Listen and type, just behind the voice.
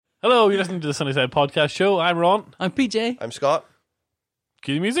Hello, you're listening to the Sunnyside Podcast Show. I'm Ron. I'm PJ. I'm Scott.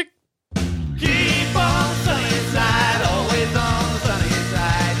 Cue the music. Keep on sunny side, always on the sunny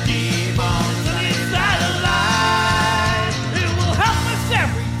side. Keep on sunny side alive. It will help us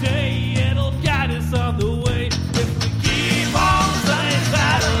every day. It'll guide us on the way. If we keep on sunny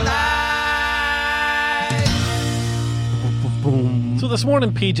side alive. So this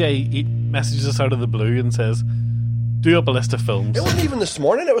morning, PJ messages us out of the blue and says, do up a list of films. It wasn't even this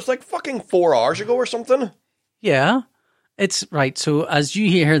morning. It was like fucking 4 hours ago or something. Yeah. It's right. So as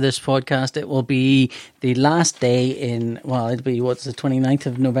you hear this podcast, it will be the last day it'll be, what's the 29th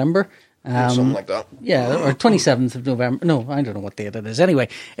of November? Something like that. Yeah, or 27th of November. No, I don't know what date it is. Anyway,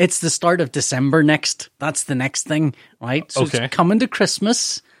 it's the start of December next. That's the next thing, right? So Okay. It's coming to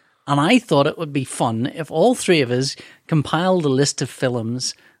Christmas, and I thought it would be fun if all three of us compiled a list of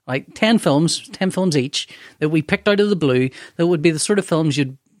films, like 10 films each, that we picked out of the blue, that would be the sort of films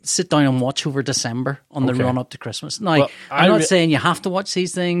you'd sit down and watch over December on the Okay. run up to Christmas. Now, Well, I'm not saying you have to watch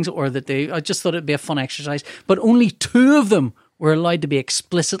these things or that I just thought it'd be a fun exercise, but only 2 of them were allowed to be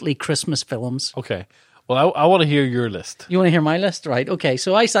explicitly Christmas films. Okay. Well, I want to hear your list. You want to hear my list? Right. Okay.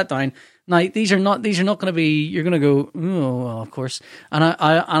 So I sat down. Now, these are not going to be, you're going to go, oh, well, of course. And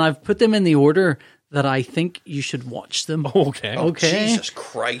I've put them in the order that I think you should watch them. Okay. Okay. Jesus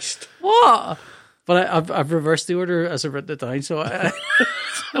Christ. What? But I've reversed the order as I've written it down, so I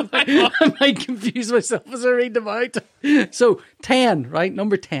might confuse myself as I read them out. So 10, right?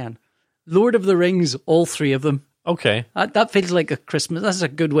 Number 10, Lord of the Rings, all 3 of them. Okay. That feels like a Christmas. That's a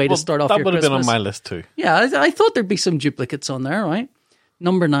good way to start off that your would have Christmas. been on my list too. Yeah, I thought there'd be some duplicates on there, right?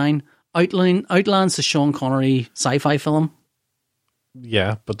 Number 9, Outland's the Sean Connery sci-fi film.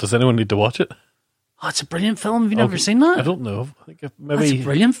 Yeah, but does anyone need to watch it? Oh, it's a brilliant film. Have you never seen that? I don't know. I think That's a maybe.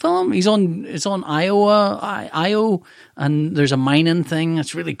 brilliant film. It's on Io, and there's a mining thing.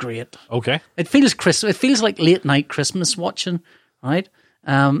 It's really great. Okay. It feels Christmas. It feels like late night Christmas watching, right?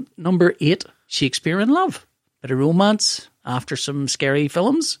 Number 8, Shakespeare in Love. Bit of romance after some scary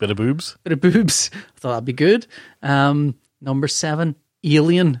films. Bit of boobs. Bit of boobs. I thought that'd be good. Number 7,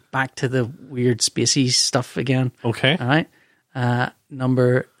 Alien. Back to the weird spacey stuff again. Okay. All right.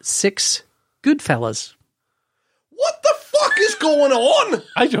 Number 6, Goodfellas. What the fuck is going on?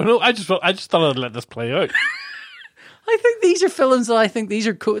 I don't know. I just thought I'd let this play out. I think these are films that I think these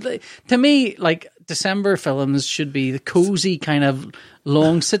are cool. To me, like, December films should be the cozy kind of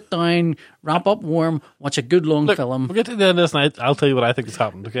long sit down, wrap up warm, watch a good long Look, film. we'll get to the end of this night. I'll tell you what I think has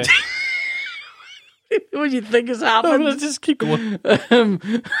happened, okay? What do you think has No, happened? let's just keep going.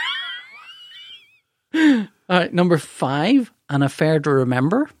 All right, number 5, An Affair to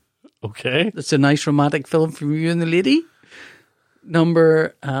Remember. Okay. That's a nice romantic film from you and the lady.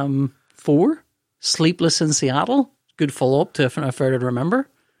 Number 4, Sleepless in Seattle. Good follow-up to An Affair to Remember.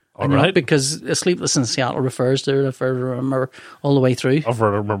 All right. Because Sleepless in Seattle refers to An Affair to Remember all the way through. I've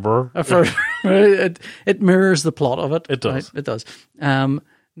heard, remember. It mirrors the plot of it. It does. Right? It does.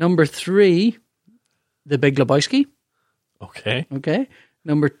 Number 3, The Big Lebowski. Okay. Okay.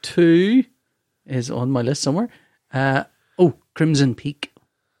 Number 2 is on my list somewhere. Crimson Peak.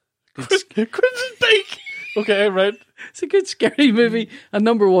 Crimson Peak. Okay, right. It's a good scary movie. And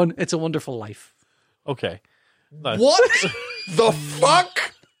number 1, It's a Wonderful Life. Okay. Nice. What the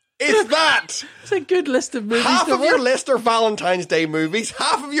fuck is that? It's a good list of movies. Half to of your watch. list are Valentine's Day movies,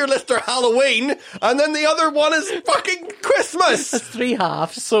 half of your list are Halloween, and then the other one is fucking Christmas. 3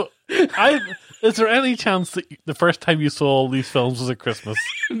 halves. So, is there any chance that the first time you saw all these films was at Christmas?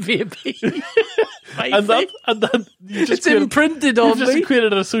 Maybe. And that you just It's imprinted on you just me.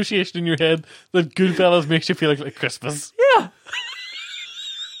 created an association in your head that Goodfellas makes you feel like Christmas. Yeah.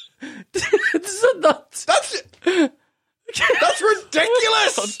 It's nuts. That's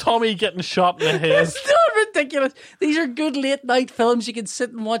ridiculous. Tommy getting shot in the head. It's not ridiculous. These are good late night films you can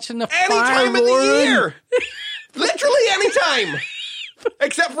sit and watch in the Any fire time of the roaring. year. Literally any time.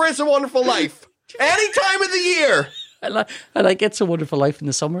 Except for It's a Wonderful Life. Any time of the year. I like It's a Wonderful Life in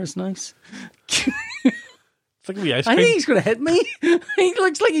the summer. It's nice. It's like a wee ice I cream. think he's going to hit me. He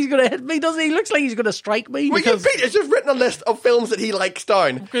looks like he's going to hit me, doesn't he? He looks like he's going to strike me. Peter's just written a list of films that he likes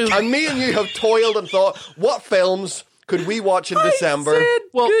down. And me and you have toiled and thought, what films could we watch in December?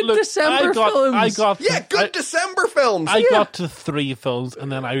 Good December films. Good December films. I got to 3 films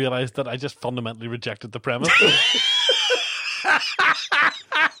and then I realised that I just fundamentally rejected the premise.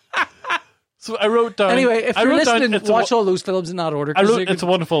 So I wrote down... Anyway, if I you're wrote down listening, It's a watch all those films in that order. I 'cause wrote they're It's a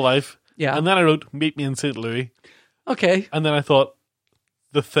good. Wonderful Life. Yeah. And then I wrote Meet Me in St. Louis. Okay. And then I thought,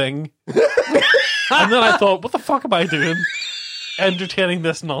 The Thing. And then I thought, what the fuck am I doing? Entertaining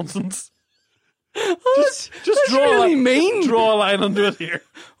this nonsense. Just Just draw really a, mean. Draw a line under it here.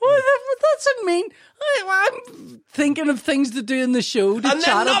 What does it mean? I'm thinking of things to do in the show to And chat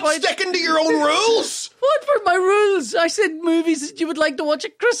then not about. sticking to your own rules. What were my rules? I said movies that you would like to watch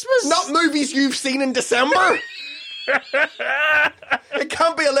at Christmas. Not movies you've seen in December. It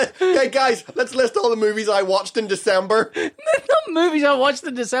can't be a list. Okay, guys, let's list all the movies I watched in December. Not movies I watched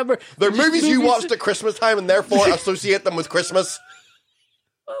in December. They're Just movies you watched at Christmas time and therefore associate them with Christmas.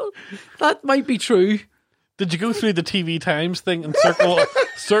 That might be true. Did you go through the TV Times thing and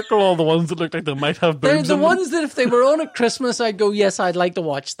circle all the ones that looked like they might have They're boobs the in them? ones that if they were on at Christmas, I'd go, yes, I'd like to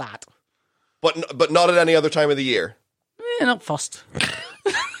watch that. But not at any other time of the year. Not fussed.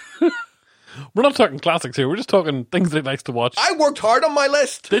 We're not talking classics here. We're just talking things that he likes to watch. I worked hard on my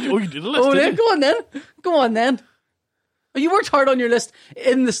list. Did you? Oh, you did a list, Oh, did yeah, you? go on then. Go on then. Oh, you worked hard on your list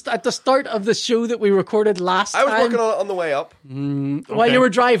at the start of the show that we recorded last I was time working on it on the way up. while Okay. you were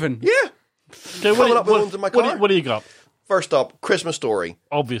driving. Yeah. Okay, Filling up the ones in my car. What do you got? First up, Christmas Story.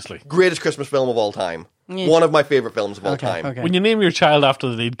 Obviously. Greatest Christmas film of all time. One of my favourite films of all Okay, time. okay. When you name your child after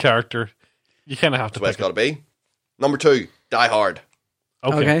the lead character, you kind of have to That's what it's pick got to be. Number 2, Die Hard. it.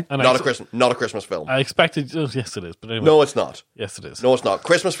 Okay. Okay. And Not a Christmas film. I expected... Oh, yes, it is. But anyway. No, it's not. Yes, it is. No, it's not.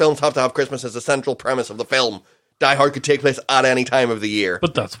 Christmas films have to have Christmas as the central premise of the film. Die Hard could take place at any time of the year.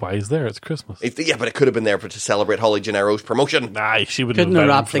 But that's why he's there. It's Christmas. Yeah, but it could have been there to celebrate Holly Gennaro's promotion. Nah, she wouldn't Couldn't have invite him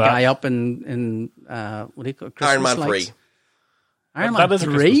wrapped for the that. guy up in what do you call it? Iron Christmas Man lights? 3. Iron That Man is a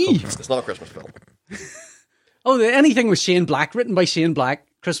Christmas 3? film. It's not a Christmas film. Oh, anything with Shane Black, written by Shane Black,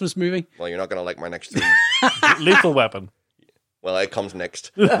 Christmas movie. Well, you're not going to like my next 3. Lethal Weapon. Well, it comes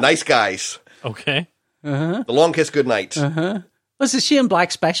next. Nice Guys. Okay. The Long Kiss Goodnight. This is Shane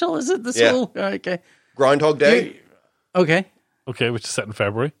Black special, is it? This Yeah. whole okay. Groundhog Day. Okay. Okay, which is set in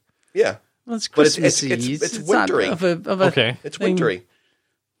February. Yeah. Well, it's But it's- Christmassy. it's not wintry. of a Okay. It's thing. wintry.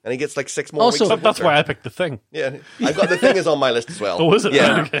 And he gets like 6 more Also- weeks of That's winter. why I picked the thing. Yeah. I've got The Thing is on my list as well. Oh, is it?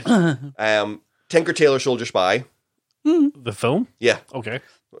 Yeah. Right, okay. Tinker Tailor Soldier Spy. The film? Yeah. Okay.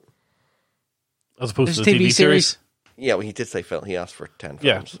 As opposed There's to a the TV TV series. Yeah, well, he did say film. He asked for 10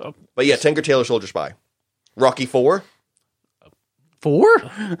 Yeah. films. But yeah, Tinker Tailor Soldier Spy. Rocky 4. 4?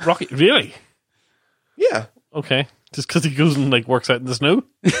 Rocky. Really? Yeah. Okay. Just because he goes and like works out in the snow?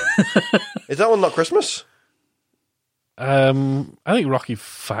 Is that one not Christmas? I think Rocky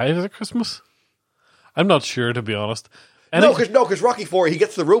 5 is at Christmas. I'm not sure, to be honest. And No, because Rocky 4, he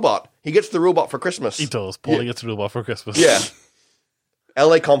gets the robot. He gets the robot for Christmas. he does. Paulie gets a robot for Christmas. Yeah.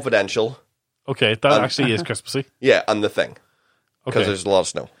 LA Confidential. Okay, that actually is Christmassy. Yeah, and The Thing. Because Okay. there's a lot of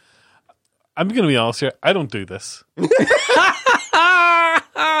snow. I'm going to be honest here. I don't do this.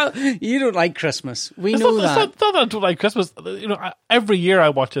 You don't like Christmas. We It's know not, that. it's not that I don't like Christmas. You know, every year I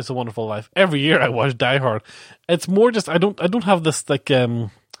watch It's a Wonderful Life. Every year I watch Die Hard. It's more just I don't have this like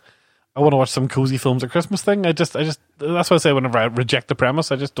I want to watch some cozy films at Christmas thing. I just that's what I say whenever I reject the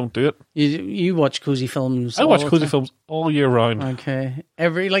premise. I just don't do it. You watch cozy films. I watch all the cozy time. films all year round. Okay.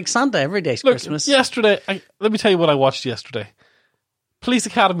 Like Santa, every day's Look, Christmas. yesterday, let me tell you what I watched yesterday. Police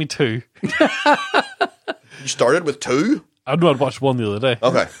Academy 2. You started with 2? I know I'd watched one the other day.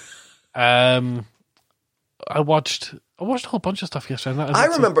 Okay. I watched a whole bunch of stuff yesterday. I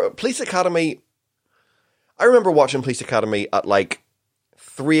remember Police Academy. I remember watching Police Academy at like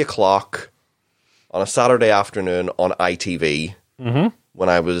 3 o'clock on a Saturday afternoon on ITV when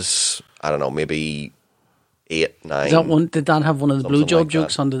I was, I don't know, maybe 8, 9. Did that have one of the blue Something job like that.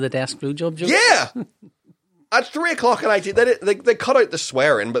 jokes under the desk? Blue job jokes. Yeah. At 3 o'clock on ITV, they cut out the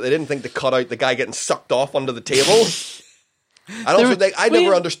swearing, but they didn't think to cut out the guy getting sucked off under the table. And also, I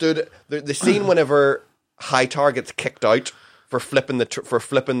never understood the scene whenever Hightower gets kicked out for flipping the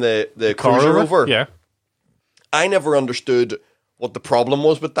cruiser over. Yeah. I never understood what the problem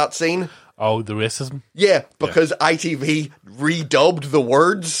was with that scene. Oh, the racism. Yeah, because ITV redubbed the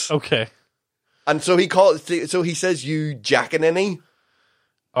words, Okay. and so he says "you jackaninny,"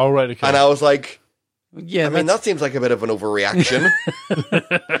 All right. Okay. and I was like, Yeah, I mean, that seems like a bit of an overreaction.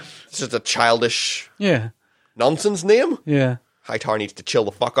 It's just a childish yeah, nonsense name. yeah. Hightower needs to chill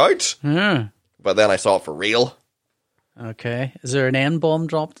the fuck out. Yeah. But then I saw it for real. Okay. Is there an N bomb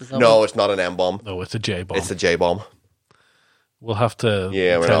dropped? Is that No, it's not an M bomb. No, it's a J bomb. It's a J bomb. We'll have to.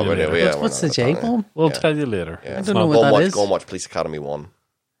 Yeah, we're tell not you going to. later. Yeah, What's the J bomb? We'll tell you later. Yeah. I don't know what that is. Go and watch Police Academy 1.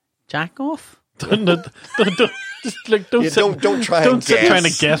 Jack off? don't, just like don't Yeah, sit, don't try don't and sit guess. trying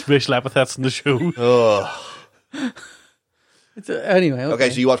to guess racial epithets in the show. Anyway. Okay,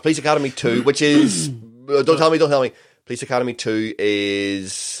 so you watch Police Academy 2, which is... don't tell me. Police Academy 2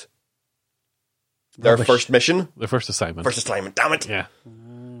 is their Rubbish. first mission. The first assignment. First assignment, damn it. Yeah.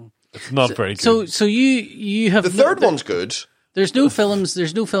 It's not very good. So you have The third one's good. There's no films.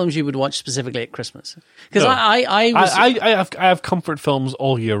 There's no films you would watch specifically at Christmas. Because No. I was I have comfort films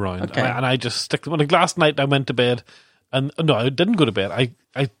all year round, Okay. and I just stick them. Like last night, I went to bed, and no, I didn't go to bed.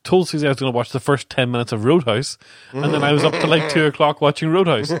 I told Susie I was going to watch the first 10 minutes of Roadhouse, and then I was up to like 2:00 watching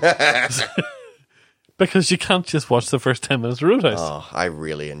Roadhouse. Because you can't just watch the first 10 minutes of Roadhouse. Oh, I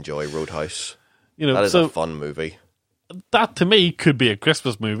really enjoy Roadhouse. You know, That is so a fun movie. that to me could be a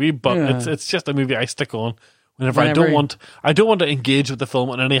Christmas movie, but Yeah. it's just a movie I stick on whenever I Whenever- don't want to engage with the film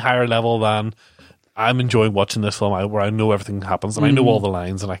on any higher level than I'm enjoying watching this film where I know everything happens and I know all the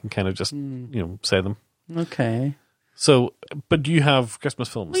lines and I can kind of just say them. okay. So, but do you have Christmas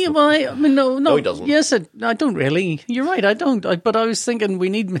films? Yeah, well, I mean, no, No, he doesn't. Yes, I don't really. You're right, I don't. But I was thinking we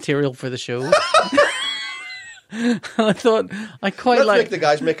need material for the show. I thought I quite Let's like. make the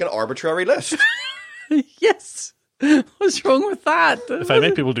guys make an arbitrary list. Yes. What's wrong with that? If I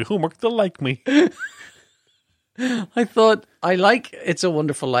make people do homework, they'll like me. I thought I like It's a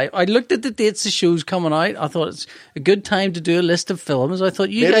Wonderful Life. I looked at the dates of shows coming out. I thought it's a good time to do a list of films. I thought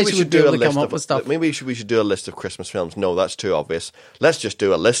you Maybe guys we would should be do a able to list come up of with stuff. Maybe we should do a list of Christmas films. No, that's too obvious. Let's just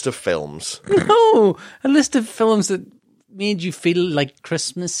do a list of films. No, a list of films that made you feel like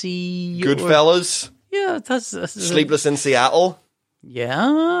Christmassy. or- Goodfellas, Yeah, that's Sleepless in Seattle.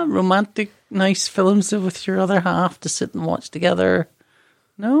 Yeah, romantic, nice films with your other half to sit and watch together.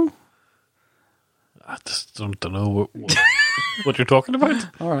 No? I just don't know what you're talking about.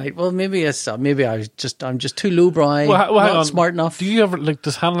 All right. Well, maybe I'm just too lowbrow, Well, hang not on. smart enough. Do you ever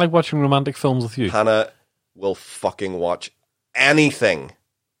does Hannah like watching romantic films with you? Hannah will fucking watch anything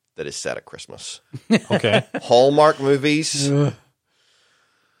that is set at Christmas. Okay. Hallmark movies,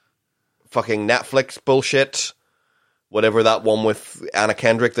 fucking Netflix bullshit, whatever that one with Anna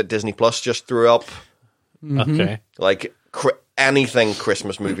Kendrick that Disney Plus just threw up. Okay. Like anything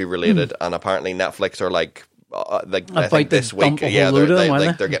Christmas movie related, and apparently Netflix are like, I About think to this week, dump a yeah, whole load of them,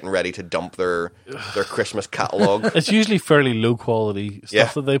 aren't they're getting ready to dump their Christmas catalog. It's usually fairly low quality stuff Yeah.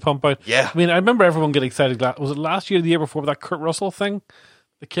 that they pump out. Yeah. I mean, I remember everyone getting excited. Was it last year or the year before with that Kurt Russell thing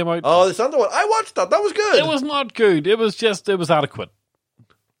that came out? Oh, the Santa one, I watched that. That was good. It was not good. It was adequate.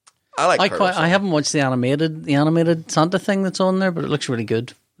 I like. Kurt Russell. I haven't watched the animated Santa thing that's on there, but it looks really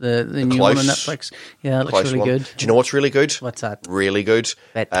good. The new one on Klaus- Netflix. Yeah, it looks Klaus really one. good. Do you know what's really good? What's that? Really good.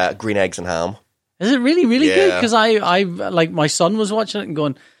 Bet. Green Eggs and Ham. Is it really, really good? Yeah. Because I like my son was watching it and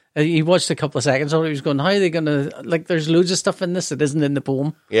going, he watched a couple of seconds of it. He was going, how are they going to, like, there's loads of stuff in this that isn't in the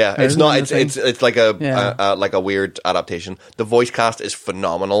poem. Yeah, Or it's isn't not. in the It's thing. it's like a Yeah. like a weird adaptation. The voice cast is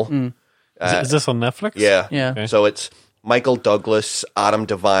phenomenal. Is this on Netflix? Yeah, Yeah. Okay. So it's Michael Douglas, Adam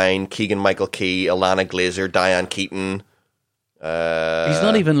Devine, Keegan Michael Key, Alana Glazer, Diane Keaton. He's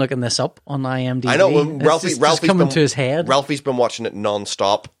not even looking this up on IMDb. I know. Well, It's Ralphie's just coming been, to his head. Ralphie's been watching it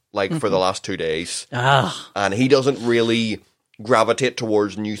non-stop, like for the last 2 days, Ah, and he doesn't really gravitate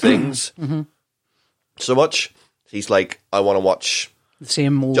towards new things so much. He's like, I want to watch the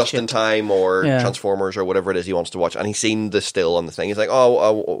same old Just shit. in Time or Yeah. Transformers or whatever it is he wants to watch, and he's seen the still on the thing. He's like,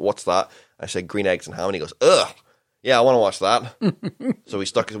 "Oh, what's that?" I said, "Green Eggs and Ham," and he goes, "Ugh, yeah, I want to watch that." So we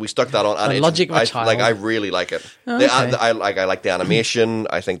stuck that on, and The it's- logic of a child. I really like it. Okay. I like the animation.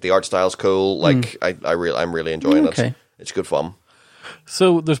 I think the art style's cool. Like I'm really enjoying Okay. it. It's good fun.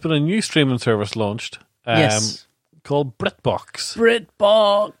 So there's been a new streaming service launched Yes. called BritBox,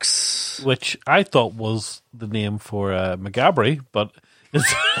 BritBox. which I thought was the name for McGabry, but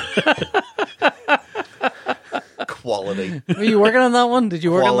it's Quality, Were you working on that one? Did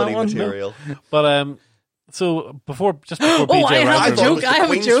you work on quality that one? material. but so before Oh, BJ I have I a Ragnar- thought it joke. was I the have a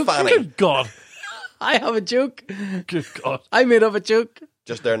Queen's joke. fanny. Good God, I have a joke. good God. I made up a joke.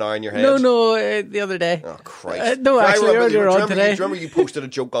 Just there now in your head. No, the other day. Oh Christ! No, I actually, remember, earlier on remember today. You, remember you posted a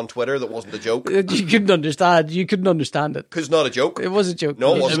joke on Twitter that wasn't a joke? You couldn't understand. You couldn't understand it. Because not a joke. It was a joke.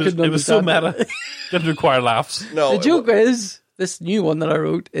 No, it You wasn't. just couldn't It was so understand meta. Didn't require laughs. No, The joke is this new one that I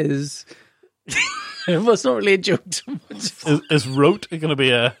wrote is. It was not really a joke so much. Is wrote going to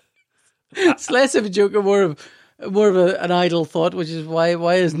be a? It's less of a joke and more of an idle thought, which is why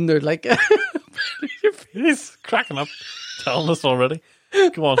isn't there like He's cracking up, telling us already.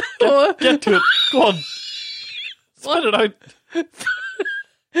 Come on, Oh, get to it. Go on, spit it out.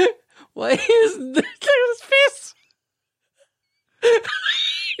 why isn't there look at his face?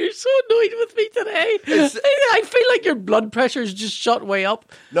 You're so annoyed with me today. I feel like your blood pressure's just shot way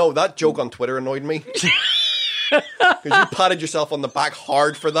up. No, that joke on Twitter annoyed me. Because you patted yourself on the back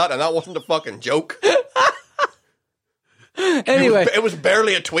hard for that, and that wasn't a fucking joke. Anyway, It was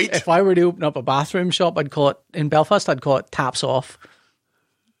barely a tweet. if I were to open up a bathroom shop, I'd call it in Belfast. I'd call it Taps Off.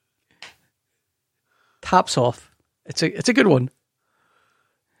 Taps Off. It's a good one.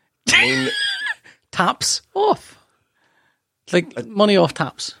 I mean, Taps Off. It's like money off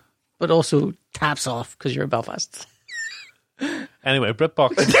taps, but also taps off because you're in Belfast. Anyway,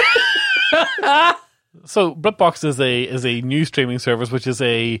 BritBox. So BritBox is a new streaming service, which is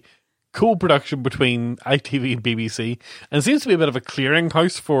a co-production between ITV and BBC, and it seems to be a bit of a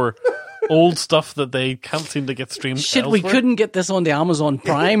clearinghouse for old stuff that they can't seem to get streamed. Shit, elsewhere. we couldn't get this on the Amazon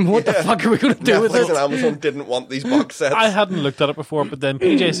Prime. What the fuck are we going to do with Netflix it? and Amazon didn't want these box sets. I hadn't looked at it before, but then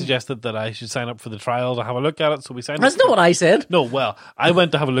PJ suggested that I should sign up for the trial to have a look at it. So we signed That's up. not what I said. No, well, I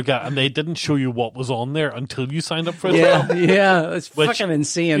went to have a look at it, and they didn't show you what was on there until you signed up for it. Yeah, it's Which, fucking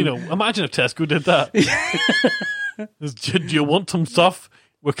insane. You know, imagine if Tesco did that. Do you want some stuff?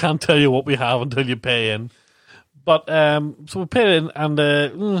 We can't tell you what we have until you pay in. But so we paid in, and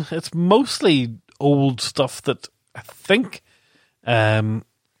it's mostly old stuff that I think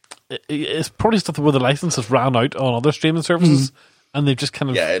it's probably stuff where the licenses ran out on other streaming services, and they've just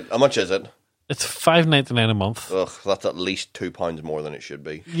kind of How much is it? It's $5.99 a month. Ugh, that's at least £2 more than it should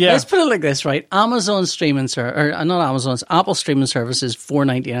be. Yeah, Let's put it like this, right? Amazon streaming not Amazon's, Apple streaming service is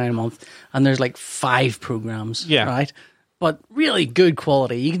 $4.99 a month, and there's like 5 programs. Yeah. Right? But really good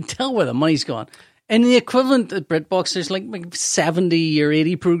quality. You can tell where the money's gone. And the equivalent at BritBox, there's like 70 or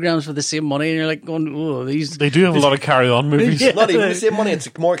 80 programs for the same money, and you're like going, oh, these. they do have a lot of carry-on movies. Yeah. Not even the same money, it's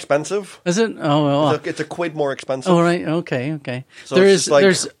more expensive. Is it? Oh, well. It's a quid more expensive. Oh, right. Okay. So There's it's just like-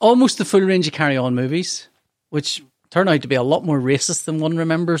 there's almost the full range of carry-on movies, which turn out to be a lot more racist than one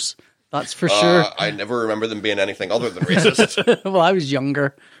remembers. That's for sure. I never remember them being anything other than racist. Well, I was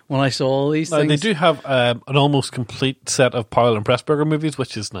younger when I saw all these things. They do have an almost complete set of Powell and Pressburger movies,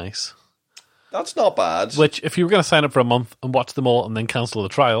 which is nice. That's not bad. Which, if you were going to sign up for a month and watch them all and then cancel the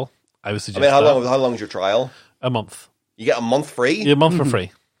trial, I would I suggest mean, how that. long? How long's your trial? A month. You get a month free? Yeah, a month for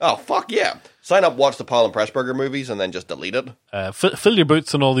free. Oh, fuck yeah. Sign up, watch the Paul and Pressburger movies, and then just delete it. Fill your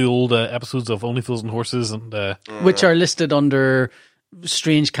boots on all the old episodes of Only Fools and Horses, and which are listed under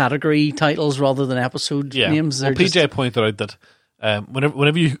strange category titles rather than episode names. Well, They're PJ pointed out that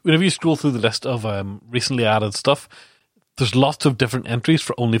whenever you scroll through the list of recently added stuff, there's lots of different entries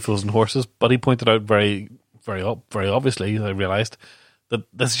for Only Fools and Horses. But he pointed out very obviously, I realised that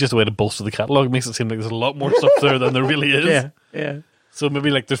this is just a way to bolster the catalogue. It makes it seem like there's a lot more stuff there than there really is. Yeah. So maybe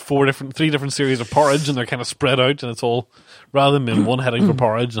like there's 3 different series of Porridge, and they're kind of spread out, and it's all, rather than being one heading for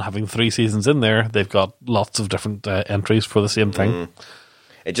Porridge and having 3 seasons in there, they've got lots of different entries for the same thing.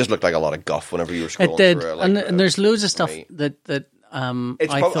 It just looked like a lot of guff whenever you were scrolling It did, through it. and there's loads of stuff right. that It's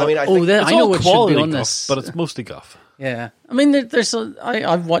I prob- thought, I mean, I think- I It's know all what should be quality on guff, this, but it's mostly guff. yeah. I mean,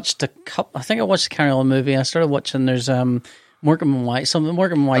 I've watched a couple. I think I watched the Carry On movie. I started watching. There's Morecambe and Wise.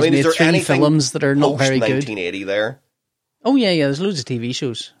 Morecambe and Wise I mean, is made there 3 anything films that are not very good. 1980 there. Oh yeah. There's loads of TV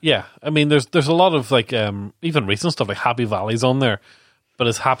shows. Yeah, I mean, there's a lot of like even recent stuff like Happy Valley's on there, but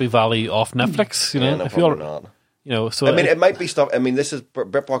is Happy Valley off Netflix? You know, Yeah, no, if you probably not. you know, so I mean, it might be stuff. I mean, this is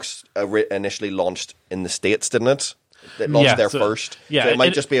BritBox initially launched in the States, didn't it? It launched there first. Yeah, so it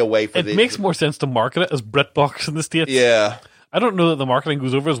might just be a way for it makes more sense to market it as BritBox in the States. Yeah. I don't know that the marketing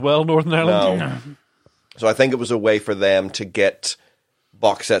goes over as well in Northern Ireland. No. So I think it was a way for them to get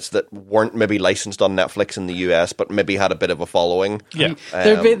box sets that weren't maybe licensed on Netflix in the US, but maybe had a bit of a following. Yeah.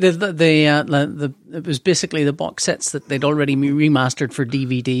 It was basically the box sets that they'd already remastered for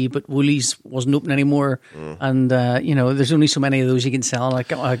DVD, but Woolies wasn't open anymore, and there's only so many of those you can sell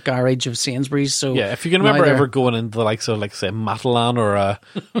like a garage of Sainsbury's. So Yeah, if you can remember ever going into the likes of, like, say, Matalan or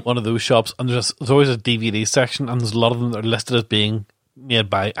one of those shops, and there's always a DVD section, and there's a lot of them that are listed as being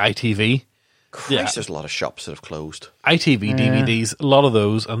made by ITV. Christ, there's a lot of shops that have closed. ITV DVDs, a lot of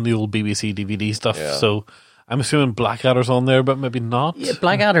those, and the old BBC DVD stuff. Yeah. So I'm assuming Blackadder's on there, but maybe not. Yeah,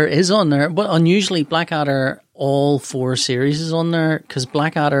 Blackadder is on there, but unusually Blackadder, all 4 series is on there, because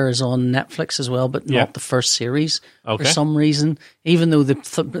Blackadder is on Netflix as well, but Yeah. not the first series Okay. for some reason. Even though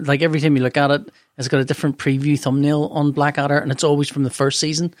like every time you look at it, it's got a different preview thumbnail on Blackadder, and it's always from the first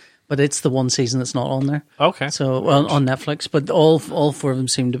season, but it's the one season that's not on there. Okay. So on Netflix, but all 4 of them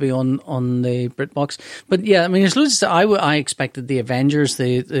seem to be on the BritBox. But yeah, I mean, there's loads of stuff. I expected the Avengers,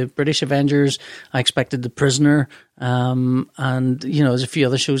 the British Avengers. I expected The Prisoner, and there's a few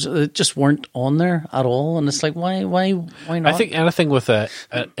other shows that just weren't on there at all. And it's like, why not? I think anything with an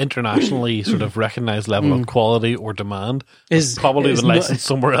internationally sort of recognized level of quality or demand is probably been not- licensed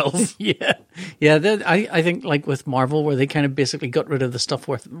somewhere else. Yeah. I think like with Marvel, where they kind of basically got rid of the stuff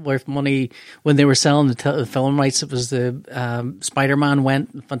worth money when they were selling the film rights. It was the Spider-Man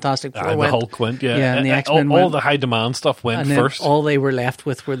went, Fantastic Four The went, Hulk went, yeah. and the X-Men all went. the high demand stuff went and then first. all they were left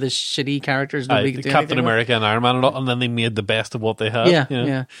with were the shitty characters. Nobody could do Captain anything with. America and Iron Man, and lot, and then they made the best of what they had.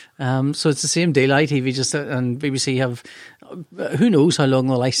 Yeah. So it's the same deal. ITV and BBC have, who knows how long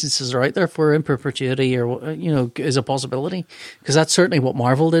the licenses are out there for in perpetuity, or is a possibility, because that's certainly what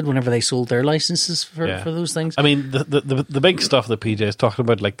Marvel did whenever they sold their licenses for those things. I mean, the big stuff that PJ is talking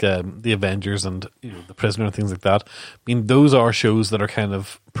about, like the Avengers and the Prisoner and things like that. I mean, those are shows that are kind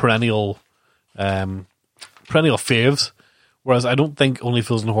of perennial faves. Whereas I don't think Only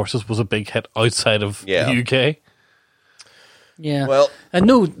Fools and Horses was a big hit outside of the UK. Yeah. Well,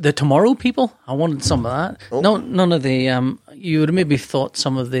 no, the Tomorrow People. I wanted some of that. Oh. No, none of the. You would have maybe thought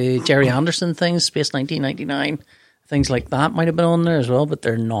some of the Jerry Anderson things, Space 1999, things like that might have been on there as well, but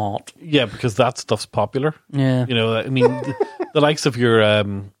they're not. Yeah, because that stuff's popular. Yeah. I mean, the likes of your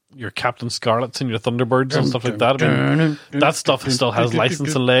Captain Scarlets and your Thunderbirds and stuff like that. I mean, that stuff still has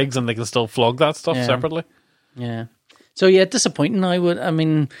license and legs, and they can still flog that stuff separately. Yeah. So disappointing. I've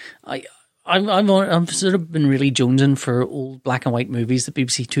sort of been really jonesing for old black and white movies that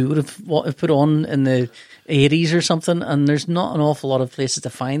BBC Two would have put on in the 80s or something, and there's not an awful lot of places to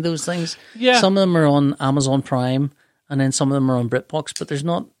find those things. Yeah. Some of them are on Amazon Prime, and then some of them are on BritBox, but there's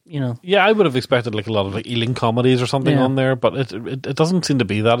not, Yeah, I would have expected like a lot of like Ealing comedies or something on there, but it doesn't seem to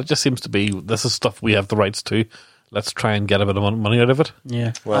be that. It just seems to be, this is stuff we have the rights to. Let's try and get a bit of money out of it.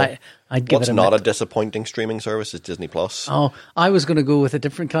 Yeah. Well, I'd give what's it not a disappointing streaming service is Disney Plus. Oh, I was going to go with a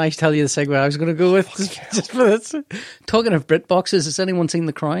different. Can I tell you the segue I was going to go with just for this? Talking of BritBoxes, has anyone seen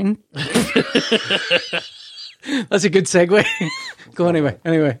The Crown? That's a good segue. Go anyway.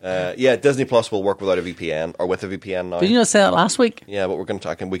 Disney Plus will work without a VPN or with a VPN now. Did you not say that last week? Yeah, but we can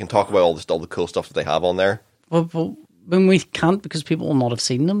talk about all the cool stuff that they have on there. Well, when we can't because people will not have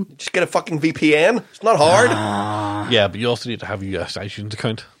seen them. Just get a fucking VPN. It's not hard. Yeah, but you also need to have a US iTunes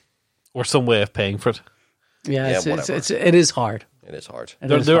account or some way of paying for it. Yeah, it is hard. It is hard.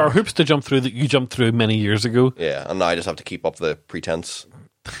 There are hoops to jump through that you jumped through many years ago. Yeah, and now I just have to keep up the pretense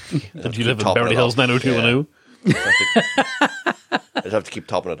that you live in Beverly Hills 90210. I just have to keep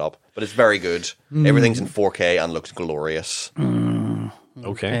topping it up. But it's very good. Everything's in 4K and looks glorious.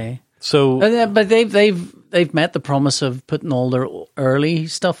 Okay. So, but they've met the promise of putting all their early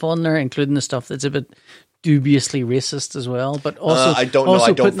stuff on there, including the stuff that's a bit dubiously racist as well. But also, I don't know. Also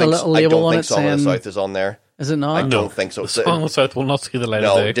I don't putting a think little label on it Song of the saying, South is on there. Is it not? I don't think so. Song of the South will not see the light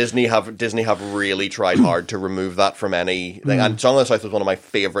of day. Disney have really tried hard to remove that from anything. And Song of the South was one of my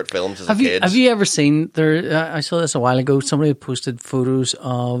favourite films as a kid. Have you ever seen there? I saw this a while ago. Somebody posted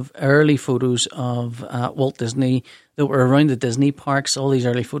early photos of Walt Disney that were around the Disney parks. All these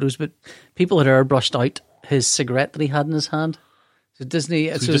early photos, but people had airbrushed out his cigarette that he had in his hand. So Disney,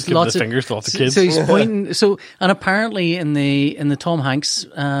 so just give the fingers to lots of kids. So he's pointing. And apparently in the Tom Hanks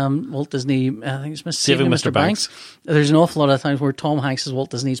Walt Disney, I think it's Saving Mr. Banks. There's an awful lot of times where Tom Hanks as Walt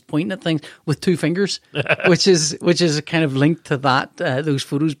Disney's pointing at things with two fingers, which is kind of linked to that those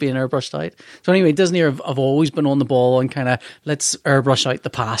photos being airbrushed out. So anyway, Disney have always been on the ball and kind of let's airbrush out the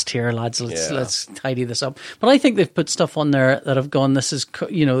past here, lads. Let's tidy this up. But I think they've put stuff on there that have gone.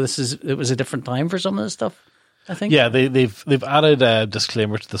 It was a different time for some of this stuff. I think. Yeah, they've added a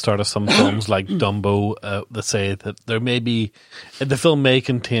disclaimer to the start of some films like Dumbo that say that the film may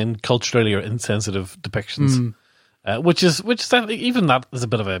contain culturally or insensitive depictions, which is even that is a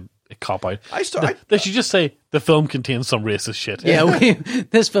bit of a cop out. They should just say the film contains some racist shit. Yeah,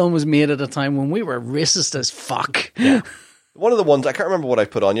 this film was made at a time when we were racist as fuck. Yeah. One of the ones, I can't remember what I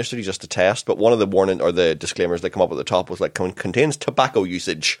put on yesterday just to test, but one of the warning or the disclaimers that come up at the top was like contains tobacco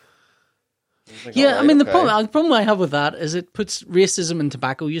usage. Like, yeah, I mean, the problem I have with that is it puts racism and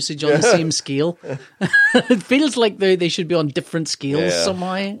tobacco usage on the same scale. It feels like they should be on different scales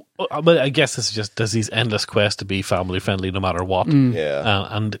somehow. But I guess it's just Disney's endless quest to be family friendly no matter what.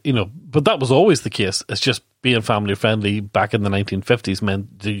 And but that was always the case. It's just being family friendly back in the 1950s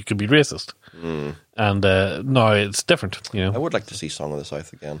meant that you could be racist. And now it's different. I would like to see Song of the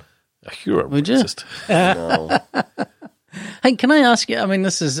South again. You're a racist. No. Hey, can I ask you, I mean,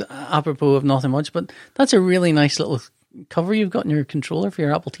 this is apropos of nothing much, but that's a really nice little cover you've got in your controller for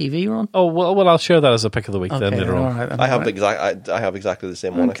your Apple TV, Ron. Oh, well, I'll share that as a pick of the week then later on. Right, I have exactly the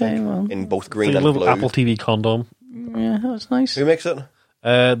same one, I think, in both green and blue. Apple TV condom. Yeah, that's nice. Who makes it?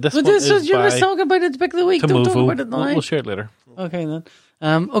 This is you're just talking about it, pick of the week. Don't talk about it now. We'll share it later. Okay, then.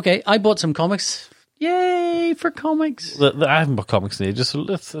 Okay, I bought some comics. Yay for comics! I haven't bought comics in ages, so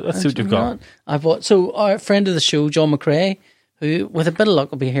let's see what you've got. I bought our friend of the show, John McRae, who, with a bit of luck,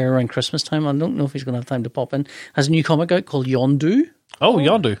 will be here around Christmas time. I don't know if he's going to have time to pop in. Has a new comic out called Yondu. Oh,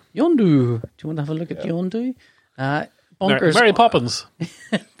 Yondu. Yondu. Do you want to have a look at Yondu? Bonkers. Mary Poppins.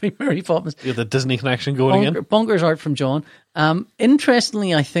 Mary Poppins. You have the Disney connection going again. Bonkers art from John.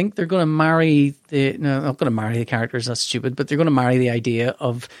 Interestingly, I think they're going to marry not going to marry the characters, that's stupid, but they're going to marry the idea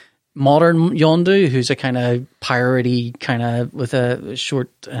of modern Yondu, who's a kind of piratey kind of with a short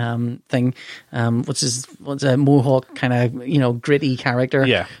thing, what's a mohawk kind of gritty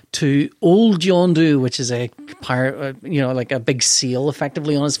character, to old Yondu, which is a pirate, like a big seal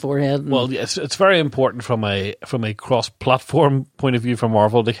effectively on his forehead. Well, yes, it's very important from a cross-platform point of view for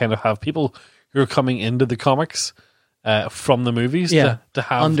Marvel to kind of have people who are coming into the comics from the movies to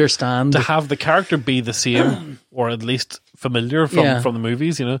have the character be the same or at least familiar from the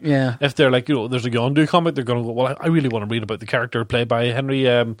movies. If they're like, there's a Yondu comic, they're going to go, well, I really want to read about the character played by Henry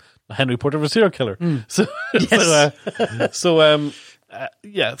Porter, of a serial killer. So they've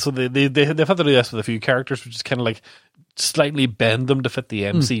had to do this with a few characters, which is kind of like slightly bend them to fit the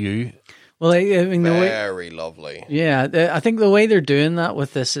MCU. Well, I mean, very lovely. Yeah, I think the way they're doing that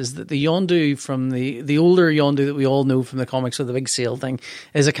with this is that the Yondu from the older Yondu that we all know from the comics with the big sail thing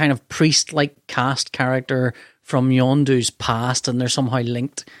is a kind of priest-like cast character from Yondu's past, and they're somehow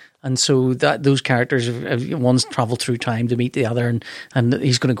linked. And so that those characters, one's travel through time to meet the other, and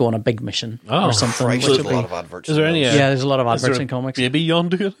he's going to go on a big mission or something. Christ, there's a lot of adverts. Is there any? There's a lot of adverts in comics. Baby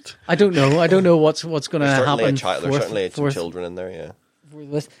Yondu in it? I don't know what's going to happen. There's certainly some children in there. Yeah.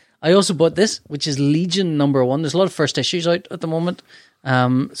 I also bought this, which is Legion #1. There's a lot of first issues out at the moment.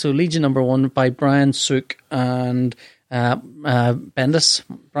 So Legion #1 by Brian Sook and Bendis.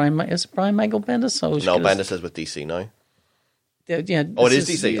 Brian Michael Bendis? No, Bendis is with DC now. Yeah. Oh, it is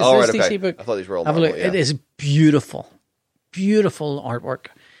DC. Oh, right, okay. DC, I thought these were all Marvel. It is beautiful. Beautiful artwork.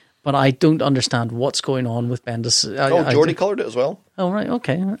 But I don't understand what's going on with Bendis. Jordy coloured it as well. Oh, right,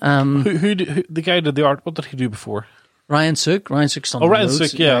 okay. Who the guy did the art? What did he do before? Ryan Sook. Ryan Sook's done Ryan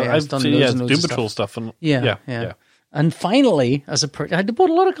loads. Sook, yeah. He's done loads and loads Doom of Patrol stuff. and Yeah. And finally, I bought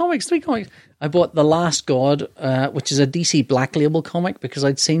a lot of comics, 3 comics. I bought The Last God, which is a DC Black Label comic, because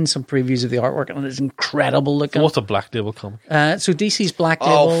I'd seen some previews of the artwork and it's incredible looking. What's a Black Label comic? So DC's Black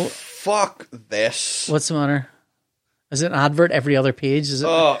Label. Oh, fuck this. What's the matter? Is it an advert every other page? Is it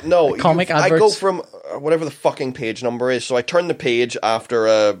no, comic adverts? I go from whatever the fucking page number is, so I turn the page after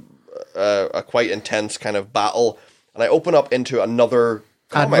a quite intense kind of battle, and I open up into another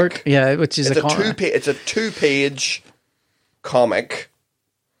comic. Advert, yeah, which is it's a 2-page comic.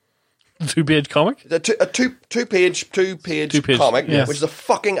 2-page comic? A two-page comic, yes. which is a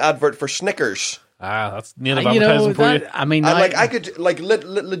fucking advert for Snickers. That's native advertising for you. I mean, I could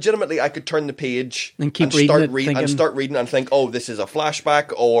legitimately, I could turn the page and start reading and think, oh, this is a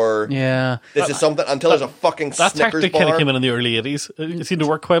flashback, or this is something, until there's a fucking that Snickers tactic bar. kind of came in the early 80s. It seemed to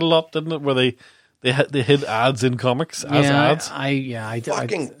work quite a lot, didn't it? Where they hid ads in comics as ads.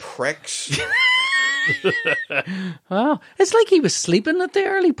 Fucking pricks. Wow, it's like he was sleeping at the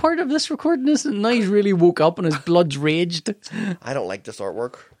early part of this recording, and now he's really woke up and his blood's raged. I don't like this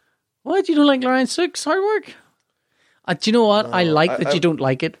artwork. What? You don't like Ryan Sook's artwork? Do you know what? I like that you don't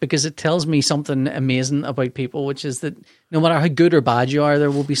like it, because it tells me something amazing about people, which is that no matter how good or bad you are, there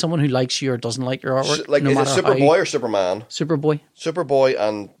will be someone who likes you or doesn't like your artwork. Like, no is it Superboy or Superman? Superboy. Superboy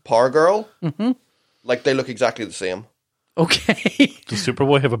and Power Girl? Mm-hmm. Like, they look exactly the same. Okay. Does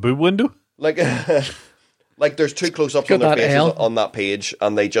Superboy have a boob window? Like, like there's 2 close-ups on their faces on that page,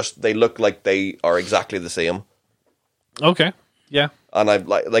 and they look like they are exactly the same. Okay, yeah. And I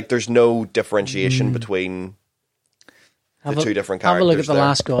like there's no differentiation between the 2 different characters. Have a look at The there.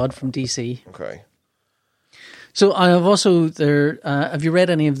 Last God from DC. Okay. So I have also have you read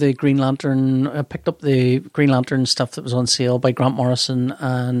any of the Green Lantern? I picked up the Green Lantern stuff that was on sale by Grant Morrison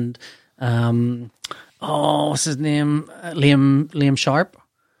and what's his name? Liam Sharp,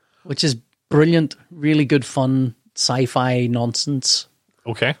 which is brilliant, really good fun sci-fi nonsense.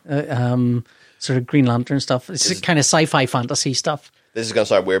 Okay. Sort of Green Lantern stuff. It's kind of sci-fi fantasy stuff. This is going to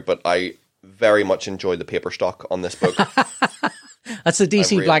sound weird, but I very much enjoyed the paper stock on this book. That's the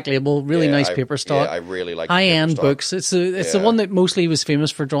DC Black Label, really nice paper stock. Yeah, I really like high-end books. It's the one that mostly was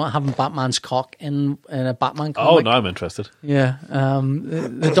famous for having Batman's cock in a Batman comic. Oh, now I'm interested. Yeah,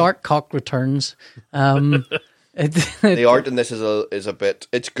 the Dark Cock returns. The art in this is a bit.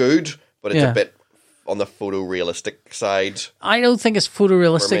 It's good, but it's a bit on the photorealistic side. I don't think it's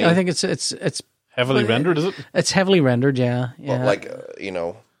photorealistic. I think it's heavily rendered. Is it? It's heavily rendered. Yeah. But like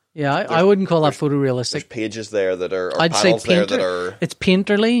Yeah, I wouldn't call that There's photorealistic. pages there that are. I'd say panels there that are. It's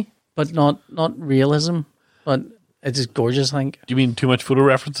painterly, but not realism. But it's just gorgeous, I think. Do you mean too much photo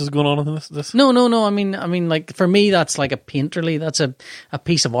references going on in this? No. I mean, like for me, that's like a painterly. That's a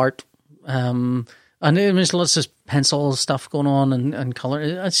piece of art. And there's lots of pencil stuff going on and color.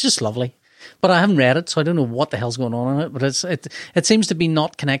 It's just lovely. But I haven't read it, so I don't know what the hell's going on in it. But it seems to be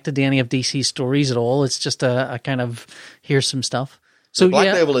not connected to any of DC's stories at all. It's just a kind of here's some stuff. So Black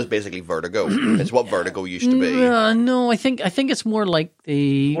yeah, Label is basically Vertigo. It's what Vertigo used to be. no, I think it's more like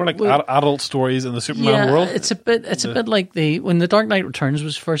the More like adult stories in the Superman world. It's a bit like when the Dark Knight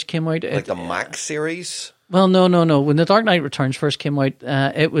Returns first came out. Like the Max series. Well, no. When the Dark Knight Returns first came out,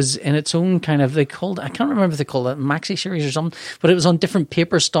 it was in its own kind of, I can't remember if they called it Maxi series or something, but it was on different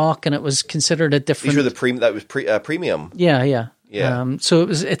paper stock and it was considered a different. These were premium. Yeah. Yeah. So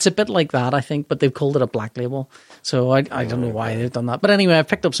it's a bit like that, I think, but they've called it a Black Label. So I don't know why they've done that. But anyway, I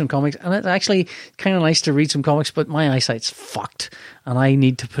picked up some comics and it's actually kind of nice to read some comics, but my eyesight's fucked and I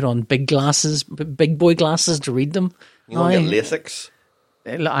need to put on big boy glasses to read them. You want to get LASIKs?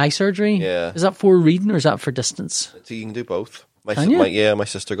 Eye surgery? Yeah. Is that for reading or is that for distance? So you can do both. My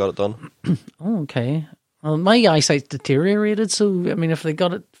sister got it done. Oh, okay. Well, my eyesight's deteriorated, so I mean, if they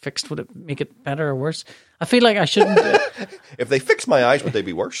got it fixed, would it make it better or worse? I feel like I shouldn't. If they fix my eyes, would they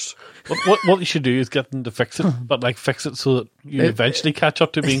be worse? What you should do is get them to fix it, but like fix it so that you eventually catch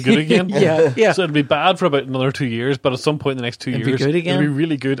up to being good again. Yeah. So it'll be bad for about another 2 years, but at some point in the next 2 It'll be years, good again. it'll be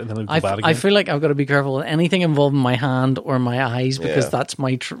really good, and then it'll go bad again. I feel like I've got to be careful with anything involving my hand or my eyes because that's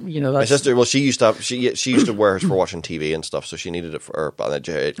my, My sister, well, she used to wear hers for watching TV and stuff, so she needed it for her, but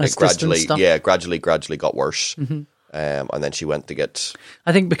it gradually got worse. Mm-hmm. And then she went to get.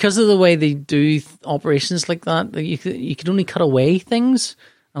 I think because of the way they do operations like that, you can only cut away things,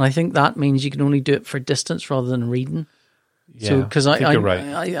 and I think that means you can only do it for distance rather than reading. Yeah, so because you're right.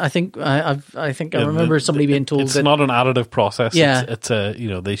 I think I remember somebody being told it's that not an additive process. Yeah. It's a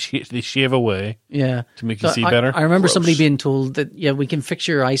they shave away. Yeah, to make you see better. I remember Gross. somebody being told that we can fix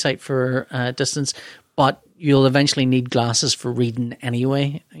your eyesight for distance, but you'll eventually need glasses for reading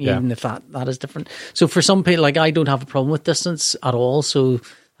anyway, even if that is different. So for some people, like I don't have a problem with distance at all, so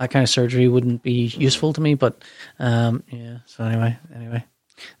that kind of surgery wouldn't be useful to me. But So anyway,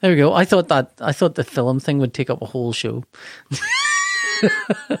 there we go. I thought the film thing would take up a whole show.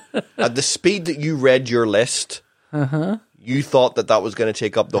 At the speed that you read your list, you thought that was going to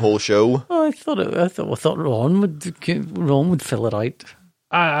take up the whole show. Oh, I thought Ron would fill it out.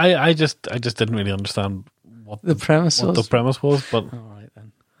 I just didn't really understand what the premise was, but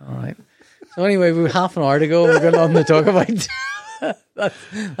all right. So anyway, we have half an hour to go. We're going on to talk about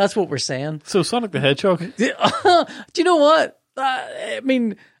that's what we're saying. So Sonic the Hedgehog. Do you know what? I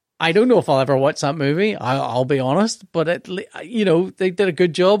mean, I don't know if I'll ever watch that movie. I'll be honest, but they did a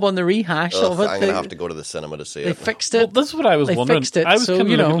good job on the rehash of it. I'm going to have to go to the cinema to see it. They fixed it. Well, this is what I was wondering. Fixed it, I was so,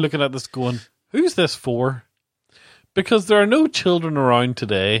 kind of looking at this going, who's this for? Because there are no children around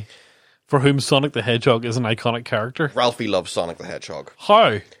today for whom Sonic the Hedgehog is an iconic character. Ralphie loves Sonic the Hedgehog.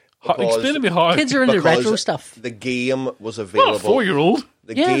 How? Explain to me how. Kids are into retro stuff. The game was available. Not a 4-year-old.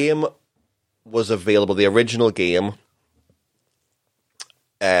 The game was available. The original game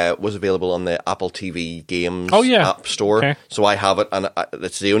was available on the Apple TV Games App Store. Okay. So I have it, and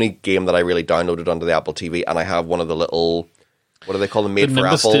it's the only game that I really downloaded onto the Apple TV, and I have one of the little, what do they call them, made for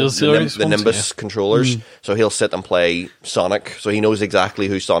Nimbus Apple? the Nimbus controllers. So he'll sit and play Sonic, so he knows exactly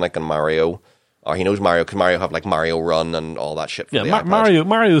who Sonic and Mario are. He knows Mario, because Mario have like Mario Run and all that shit for the iPad.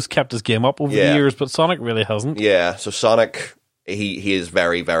 Mario's kept his game up over the years, but Sonic really hasn't. Yeah, so Sonic, he is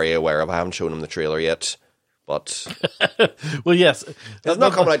very, very aware of. I haven't shown him the trailer yet. But well, yes, it's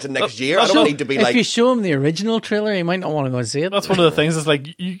not coming out to next year. I don't need to be if like. If you show him the original trailer, he might not want to go and see it. That's one of the things. Is like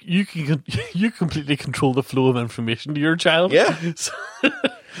you completely control the flow of information to your child. Yeah, so,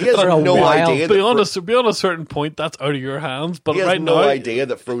 he has no idea. Beyond a certain point, that's out of your hands. But he has right no now, idea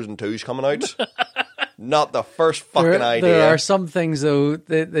that Frozen 2 is coming out. Not the first fucking idea. There are some things though.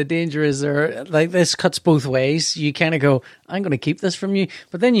 The danger is this cuts both ways. You kind of go, I'm going to keep this from you,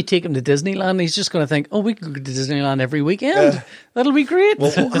 but then you take him to Disneyland. He's just going to think, oh, we can go to Disneyland every weekend. That'll be great.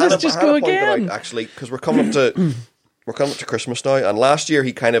 Let's just go again. Actually, because we're coming up to Christmas now, and last year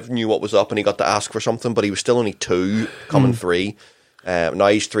he kind of knew what was up, and he got to ask for something, but he was still only 2, coming 3. Now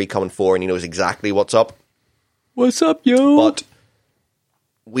he's 3, coming 4, and he knows exactly what's up. What's up, yo? But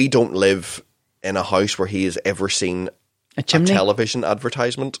we don't live in a house where he has ever seen a television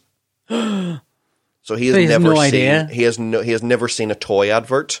advertisement. So he has never no seen. Idea. He has never seen a toy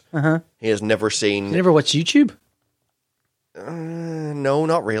advert. He has never seen. You never watch YouTube? No,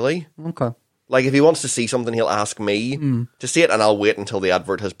 not really. Okay. Like if he wants to see something, he'll ask me to see it, and I'll wait until the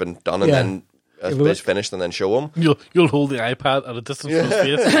advert has been done, and then it's finished, and then show him. You'll hold the iPad at a distance from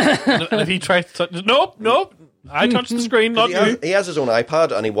his face, and if he tries to touch, nope. I touched the screen, not you. He has his own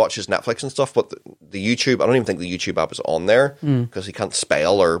iPad and he watches Netflix and stuff, but the YouTube, I don't even think the YouTube app is on there because he can't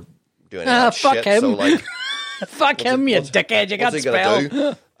spell or do any of that fuck shit. him. So like, fuck him, you dickhead! You got what's he spell.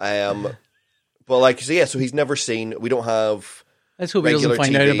 gonna do? But like, so he's never seen. We don't have. Let's hope he doesn't regular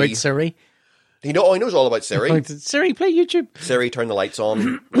find out TV. about Siri. He knows all about Siri. Siri, play YouTube. Siri, turn the lights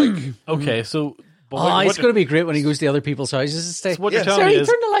on. Like, Okay, so but Oh, what it's going to be great when he goes to other people's houses and stay. what you're Yeah. telling Siri, me is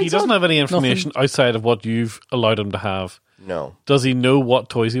turn the lights he doesn't on. have any information outside of what you've allowed him to have. no. Does he know what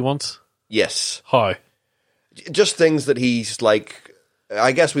toys he wants? Yes. How? Just things that he's like.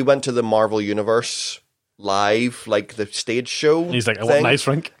 I guess we went to the Marvel Universe live, like the stage show. He's like, I want thing. an ice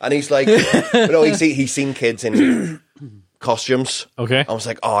rink. And he's like, he's seen kids in costumes. Okay. I was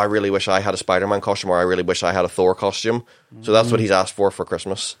like, oh, I really wish I had a Spider-Man costume, or I really wish I had a Thor costume. So that's what he's asked for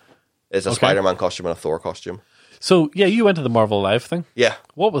Christmas, is a Spider-Man costume and a Thor costume. So, yeah, you went to the Marvel Live thing. Yeah.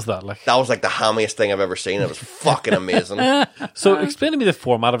 What was that like? That was like the hammiest thing I've ever seen. It was fucking amazing. So, explain to me the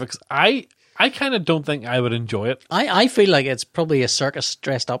format of it, because I kind of don't think I would enjoy it. I feel like it's probably a circus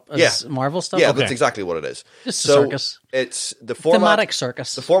dressed up as Marvel stuff. Yeah, Okay. that's exactly what it is. Just a so circus. It's the format. Thematic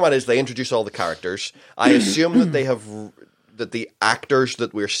circus. The format is they introduce all the characters. I assume that they have that the actors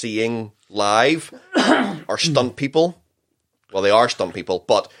that we're seeing live are stunt people. Well, they are stunt people,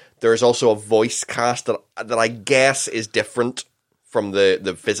 but there is also a voice cast that I guess is different from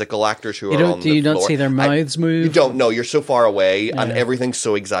the physical actors who are on the floor. Do you not see their mouths move? You don't know. You're so far away, and everything's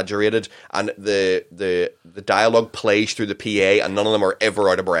so exaggerated, and the dialogue plays through the PA, and none of them are ever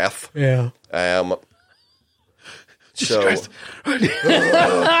out of breath. Yeah. So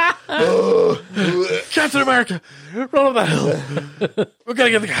Captain America, run up that hill. We're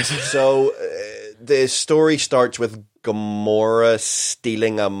going to get the guys. So the story starts with Gamora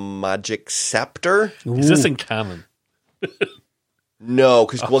stealing a magic scepter. Is this in canon? No,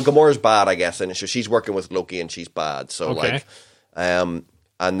 because Gamora's bad, I guess, and so she's working with Loki, and she's bad. So Okay. and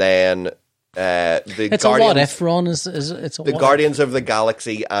then the It's Guardians, a what if, Ron. It's a the what Guardians of the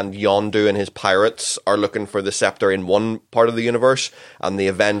Galaxy and Yondu and his pirates are looking for the scepter in one part of the universe, and the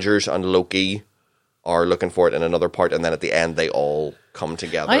Avengers and Loki are looking for it in another part, and then at the end they all come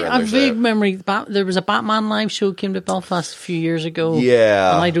together. and I have there's vague memory. There was a Batman live show came to Belfast a few years ago.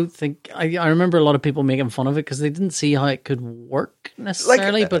 Yeah. and I don't think I remember a lot of people making fun of it because they didn't see how it could work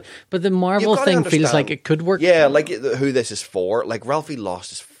necessarily. but the Marvel You've gotta thing feels understand. like it could work. Yeah, like who this is for. Like Ralphie lost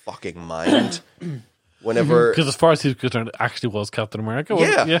his fucking mind whenever. Because as far as he's concerned, it actually was Captain America.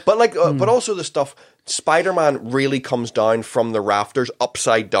 Yeah, but like, but also the stuff. Spider-Man really comes down from the rafters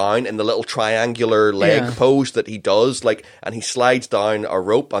upside down in the little triangular leg Yeah. pose that he does, like, and he slides down a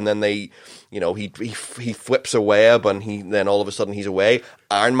rope, and then he flips a web, and then all of a sudden he's away.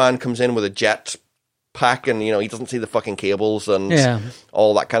 Iron Man comes in with a jet pack, and he doesn't see the fucking cables and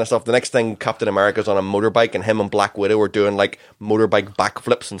all that kind of stuff. The next thing, Captain America's on a motorbike, and him and Black Widow are doing like motorbike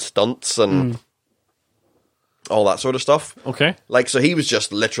backflips and stunts and all that sort of stuff. Okay. Like, so he was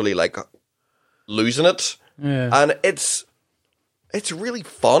just literally like losing it, and it's really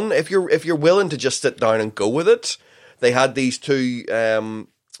fun if you're willing to just sit down and go with it. They had these two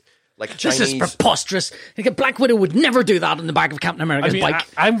like Chinese. This is preposterous. Like, Black Widow would never do that on the back of Captain America's bike.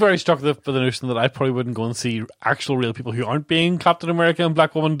 I'm very struck for the notion that I probably wouldn't go and see actual real people who aren't being Captain America and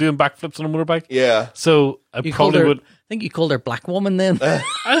Black Woman doing backflips on a motorbike. Yeah. So I You called probably her, would. I think you called her Black Woman then.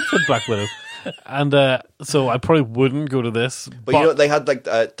 I said Black Widow. And so I probably wouldn't go to this. But they had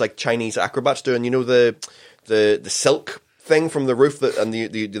like Chinese acrobats doing the silk thing from the roof and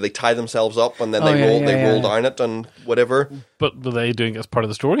they tie themselves up and then they roll down it and whatever. But were they doing it as part of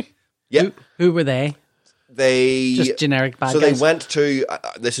the story? Yeah. Who were they? They Just generic bad So guys? they went to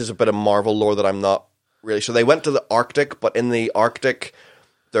this is a bit of Marvel lore that I'm not really. So they went to the Arctic, but in the Arctic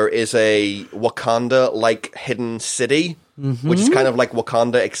there is a Wakanda-like hidden city, which is kind of like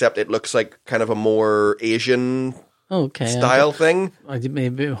Wakanda, except it looks like kind of a more Asian style thing.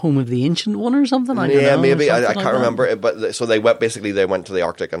 Maybe Home of the Ancient One or something. I don't know, Maybe or I something can't like remember it. But so they went to the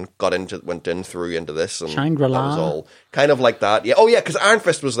Arctic and went through into this and Shangri-La. That was all kind of like that. Yeah. Oh yeah, because Iron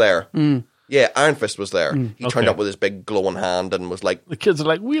Fist was there. Yeah, Iron Fist was there. He turned up with his big glowing hand and was like, The kids are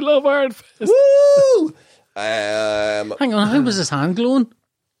like, we love Iron Fist. "Woo!" Hang on, how was his hand glowing?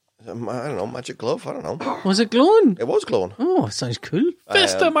 I don't know, magic glove. I don't know. Was it glowing? It was glowing. Oh, sounds cool.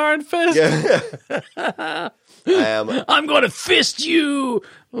 Fist him, Iron Fist. I'm going to fist you.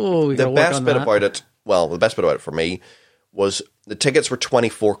 Oh, we The gotta work best on bit that. about it, well, the best bit about it for me was the tickets were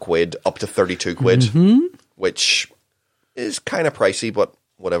 24 quid up to 32 quid, which is kind of pricey, but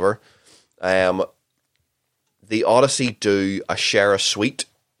whatever. The Odyssey do a share a suite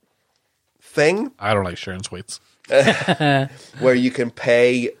thing I don't like sharing sweets. where you can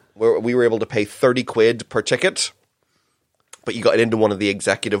pay, where we were able to pay 30 quid per ticket, but you got into one of the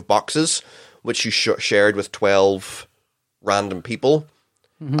executive boxes, which you shared with 12 random people.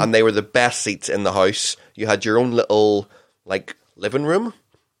 And they were the best seats in the house. You had your own little, like, living room.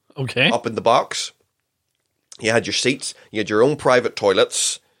 Okay. up in the box. You had your seats. You had your own private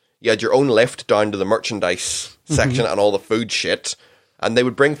toilets. You had your own lift down to the merchandise section and all the food shit. And they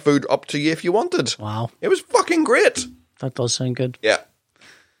would bring food up to you if you wanted. Wow. It was fucking great. That does sound good. Yeah.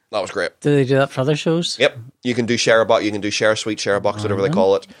 That was great. Do they do that for other shows? Yep. You can do share a box, you can do share a suite, share a box, whatever they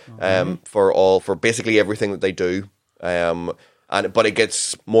call it. For basically everything that they do. But it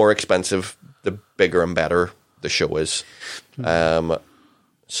gets more expensive the bigger and better the show is.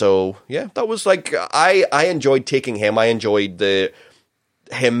 So yeah, that was like I enjoyed taking him. I enjoyed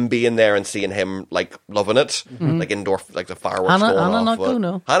him being there and seeing him like loving it, like indoor, like the fireworks Hannah going off. not go,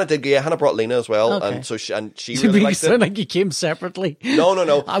 no? Hannah did. Yeah, Hannah brought Lena as well, Okay. and so she So really you liked sound it. like you came separately. No.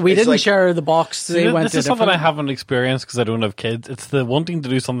 We It's didn't like- share the box. They went This to is something I different- haven't experienced because I don't have kids. It's the wanting to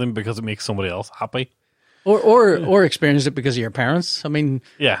do something because it makes somebody else happy. or experienced it because of your parents. I mean,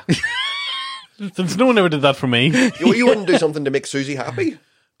 Yeah. Since no one ever did that for me, You wouldn't do something to make Susie happy,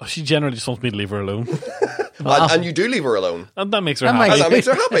 she generally just wants me to leave her alone. and you do leave her alone, And that makes her That happy. might- and that makes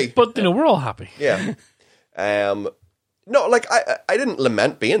her happy. But, we're all happy. Yeah. No, like I didn't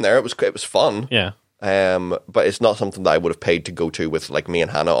lament being there. It was fun. Yeah. But it's not something that I would have paid to go to with like me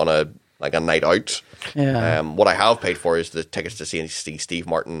and Hannah on a night out. yeah. What I have paid for is the tickets to see Steve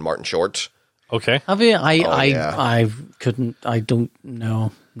Martin Short. Okay. Have you? yeah. I couldn't. I don't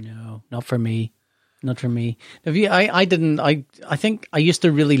know. No, not for me. Not for me. Have you? I didn't. I think I used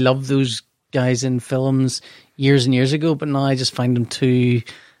to really love those guys in films years and years ago, but now I just find them too.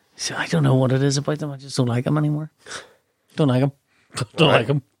 I don't know what it is about them. I just don't like them anymore. Don't like them. Don't like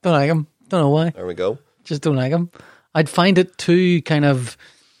him. Don't like them. Don't know why. There we go. Just don't like them. I'd find it too kind of.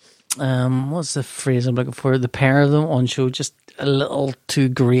 What's the phrase I'm looking for? The pair of them on show just a little too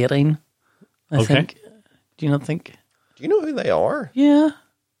grating. I Okay. think. Do you not think? Do you know who they are? Yeah,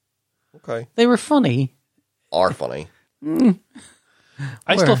 Okay. they were funny. Are funny.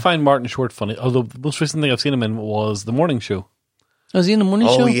 I still find Martin Short funny, although the most recent thing I've seen him in was The Morning Show. Was he in the morning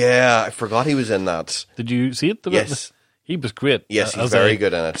show? Oh yeah, I forgot he was in that. Did you see it? Yes. He was great. Yes, he's as very a-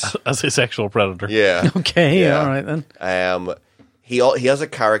 good in it. As a sexual predator. Yeah. Okay, Yeah. all right then. He has a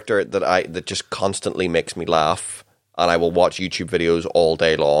character that just constantly makes me laugh, and I will watch YouTube videos all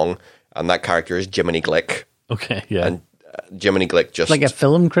day long. And that character is Jiminy Glick, Okay, yeah. and Jiminy Glick just Like a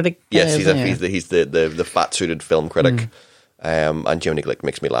film critic. yes, isn't he? he's the fat suited film critic, and Jiminy Glick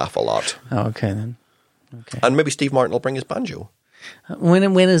makes me laugh a lot. Oh, okay then. And maybe Steve Martin will bring his banjo. When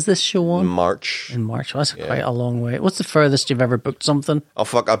is this show on? March. In March. Well, that's quite a long way. What's the furthest you've ever booked something? Oh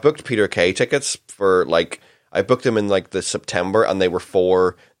fuck! I booked Peter Kay tickets for I booked them in the September, and they were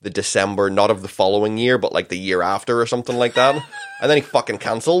for the December, not of the following year, but the year after or something like that. And then he fucking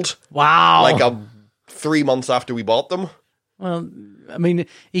cancelled. Wow. 3 months after we bought them. Well, I mean,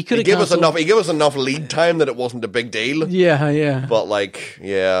 he could He have gave us cancelled- enough lead time that it wasn't a big deal. Yeah. But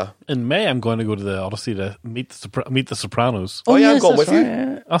yeah. In May, I'm going to go to the Odyssey to meet the Sopranos. Oh, yeah, I'm yes, going that's with you.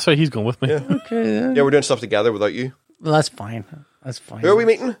 right, That's why he's going with me. yeah. Okay, yeah. Yeah, we're doing stuff together without you. Well, that's fine. That's fine. Who are we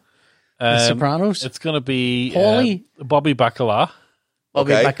meeting? The Sopranos? It's going to be Paulie? Bobby Bacala,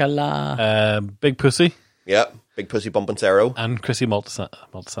 Bobby Okay. Bacala. Big Pussy, Yeah, Big Pussy Bumpancero. and Chrissy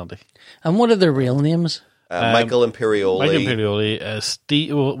Maltesanti. And what are their real names? Michael Imperioli. Mike Imperioli,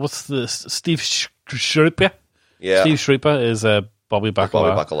 Steve. What's the Steve Schreiber? Yeah, Steve Schreiber is Bobby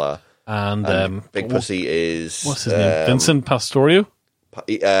Bacala, Bobby Bacala. and Big Pussy is... What's his name? Vincent Pastorio.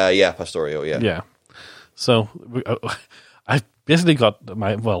 Yeah, Pastorio, yeah. Yeah. So I basically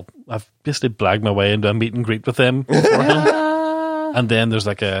I've basically blagged my way into a meet and greet with them beforehand. And then there's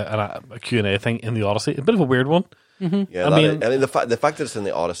a Q&A thing in the Odyssey, a bit of a weird one. Yeah, I mean- the fact that it's in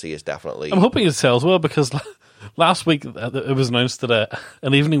the Odyssey is definitely... I'm hoping it sells well because last week it was announced that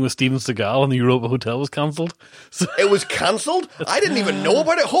an evening with Steven Seagal in the Europa Hotel was cancelled. So It was cancelled? I didn't even know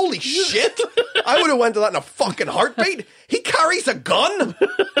about it. Holy shit! I would have went to that in a fucking heartbeat. He carries a gun.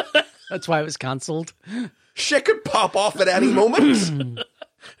 That's why it was cancelled. Shit could pop off at any moment. and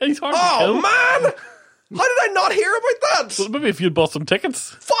he's hard to Oh, kill. man! How did I not hear about that? So maybe if you'd bought some tickets.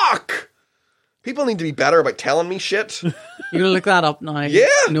 Fuck! People need to be better about telling me shit. You're going to look that up now. Yeah.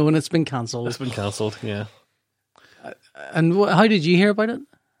 Knowing it's been cancelled. It's been cancelled, yeah. And how did you hear about it?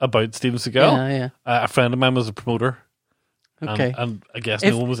 About Steven Seagal. Yeah. A friend of mine was a promoter. Okay. And I guess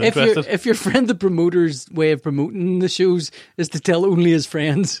no one was interested. If your friend, the promoter's way of promoting the shows is to tell only his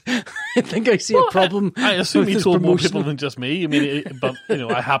friends, I think I see a problem. I assume with he his told more promotion. people than just me. I mean, but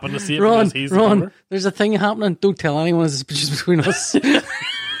I happen to see it because he's the Ron, promoter. there's a thing happening. Don't tell anyone. It's just between us.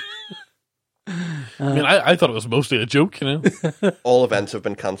 I mean, I thought it was mostly a joke, All events have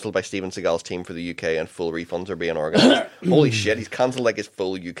been cancelled by Steven Seagal's team for the UK and full refunds are being organised. Holy shit, he's cancelled his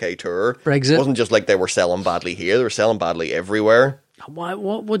full UK tour. Brexit. It wasn't just like they were selling badly here, they were selling badly everywhere. Why?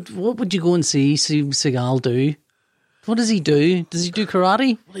 What would you go and see Seagal do? What does he do? Does he do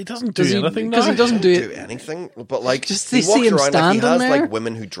karate? Well, he doesn't do anything because he now. doesn't do do it. anything, but like Just he to see walks him around like he standing has there? like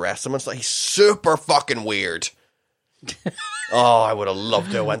women who dress him and stuff. He's super fucking weird. Oh, I would have loved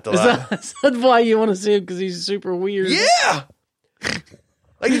to have went to that. Is that why you want to see him? Because he's super weird. Yeah.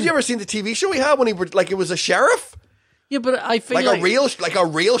 Like, did you ever seen the TV show he had when he were like it was a sheriff, Yeah, but I feel like a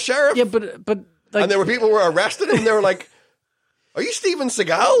real sheriff? Yeah, but like, And there were people who were arresting him. They were like, "Are you Steven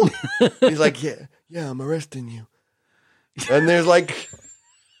Seagal?" He's like, "Yeah, I'm arresting you." And there's like,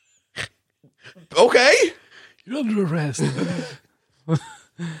 "Okay." You're under arrest.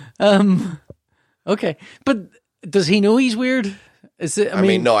 okay, but does he know he's weird? Is it? I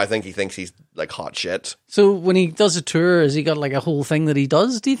mean, no, I think he thinks he's like hot shit. So when he does a tour, has he got like a whole thing that he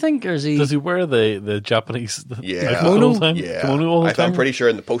does? Do you think, or is he? Does he wear the Japanese Yeah. like, all the time? Yeah, Kimono all the time? I'm pretty sure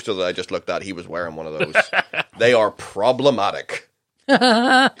in the poster that I just looked at, he was wearing one of those. They are problematic.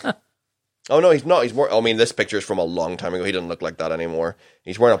 Oh no, he's not. He's more. I mean, this picture is from a long time ago. He doesn't look like that anymore.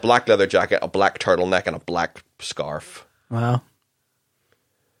 He's wearing a black leather jacket, a black turtleneck, and a black scarf. Wow.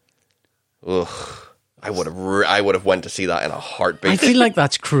 Ugh. I would have went to see that in a heartbeat. I feel like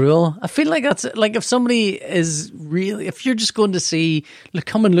that's cruel. I feel like that's like if somebody is really, if you're just going to see,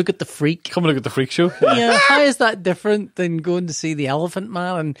 come and look at the freak. Come and look at the freak show. Yeah, how is that different than going to see the Elephant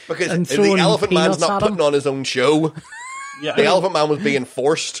Man because and the throwing Elephant Man's peanuts not at him? putting on his own show. Yeah, The Elephant Man was being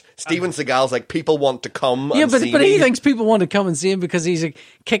forced. Steven Seagal's like, people want to come Yeah, and but see he me. thinks people want to come and see him because he's a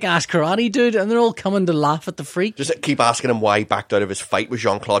kick-ass karate dude, and they're all coming to laugh at the freak. Just keep asking him why he backed out of his fight with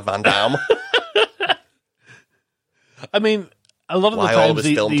Jean-Claude Van Damme. I mean, a lot of Why the all time of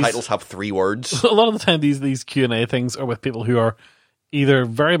his film titles have 3 words. a lot of the time these Q&A things are with people who are either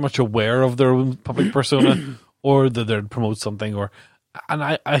very much aware of their own public persona or that they're promote something, or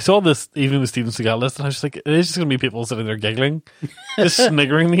and I saw this even with Steven Seagal list, and I was just like, it is just going to be people sitting there giggling, just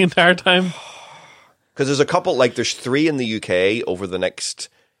sniggering the entire time. Because there's a couple, like there's 3 in the UK over the next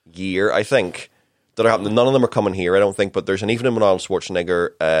year, I think, that are happening. None of them are coming here, I don't think, but there's an evening with Arnold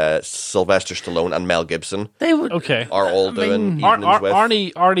Schwarzenegger, Sylvester Stallone, and Mel Gibson They would. Okay. are all doing evenings with.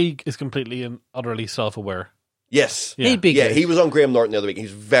 Arnie is completely and utterly self-aware. Yes. Yeah. He'd be Yeah, good. he was on Graham Norton the other week.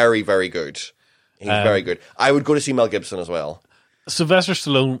 He's very, very good. He's very good. I would go to see Mel Gibson as well. Sylvester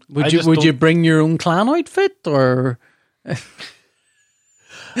Stallone. Would you bring your own clan outfit or?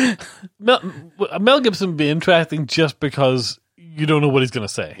 Mel Gibson would be interesting just because you don't know what he's going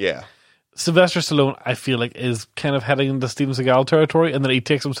to say. Yeah. Sylvester Stallone, I feel like, is kind of heading into Steven Seagal territory, and then he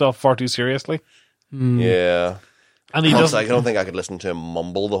takes himself far too seriously. Yeah. And he Plus, doesn't. I don't think I could listen to him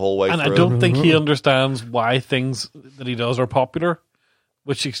mumble the whole way And through. I don't think he understands why things that he does are popular.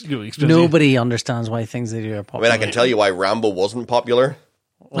 Which explains Nobody understands why things they do are I popular. mean, I can tell you why Rambo wasn't popular.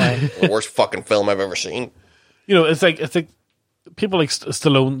 The worst fucking film I've ever seen. it's like people like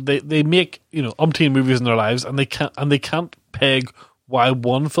Stallone. They make umpteen movies in their lives, and they can't peg why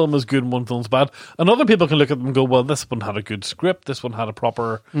one film is good and one film's bad. And other people can look at them and go, well, this one had a good script, this one had a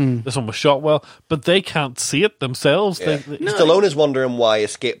proper, this one was shot well, but they can't see it themselves. Yeah. Stallone is wondering why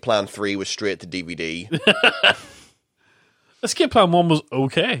Escape Plan 3 was straight to DVD. Escape Plan 1 was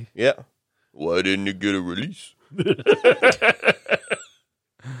okay. Yeah. Why didn't it get a release? That's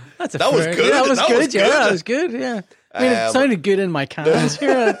a That was fair- good. That was That good. was Yeah, good. that was good. Yeah. I mean, it sounded good in my cans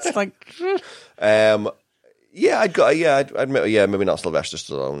here. It's like, Yeah, I'd admit, maybe not Sylvester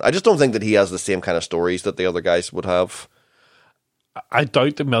Stallone. I just don't think that he has the same kind of stories that the other guys would have. I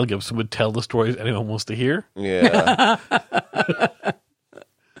doubt that Mel Gibson would tell the stories anyone wants to hear. Yeah.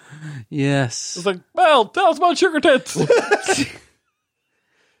 yes. It's like, well, tell us about sugar tits.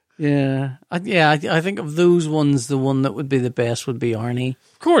 Yeah. I think of those ones, the one that would be the best would be Arnie.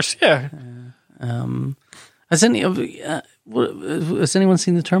 Of course, yeah. Has anyone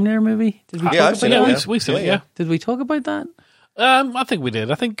seen the Terminator movie? Did we Yeah, I've talk seen about it. that? We've seen it, yeah. Did we talk about that? I think we did.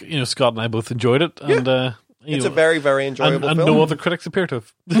 I think Scott and I both enjoyed it, and It's a very, very enjoyable and film. no other critics appear to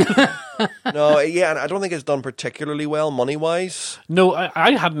have. No, yeah, and I don't think it's done particularly well money-wise. No,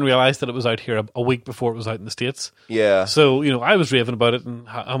 I hadn't realised that it was out here a week before it was out in the States. Yeah. So, I was raving about it and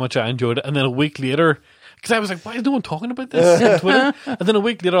how much I enjoyed it. And then a week later, because I was like, why is no one talking about this on Twitter? And then a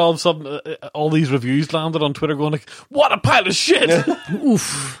week later, all of a sudden, all these reviews landed on Twitter going like, what a pile of shit!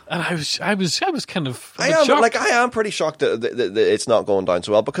 Oof. And I was kind of shocked. I am pretty shocked that it's not going down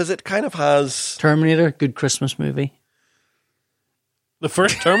so well because it kind of has. Terminator, good Christmas movie. The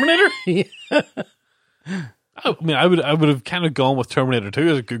first Terminator? Yeah. I mean, I would have kind of gone with Terminator 2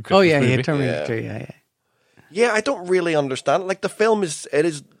 as a good Christmas movie. Terminator 2, yeah. Yeah, I don't really understand. Like the film is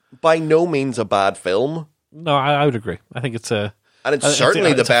by no means a bad film, No, I would agree. I think it's a... and it's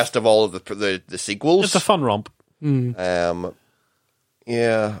certainly the best of all of the sequels. It's a fun romp. But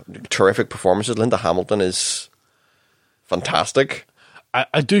Yeah, terrific performances. Linda Hamilton is fantastic.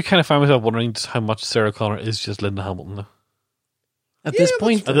 I do kind of find myself wondering just how much Sarah Connor is just Linda Hamilton, though. At this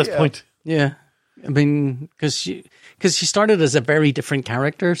point, At this point. yeah. I mean, because she started as a very different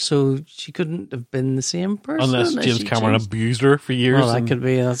character, so she couldn't have been the same person. Unless as James she Cameron changed. abused her for years. Well, that and could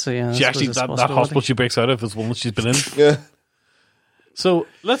be. That's yeah. she actually, that hospital she breaks out of is one that she's been in. Yeah. So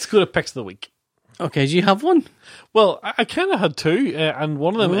let's go to picks of the week. Okay, do you have one? Well, I kind of had two, and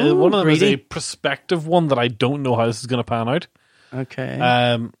one of them, Ooh, one of them is a greedy. prospective one that I don't know how this is going to pan out. Okay.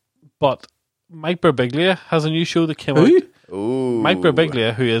 But Mike Birbiglia has a new show that came out. Who? Ooh. Mike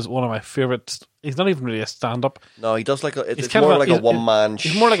Birbiglia, who is one of my favorites. He's not even really a stand-up. No, he does like He's it's kind more of like a one-man show.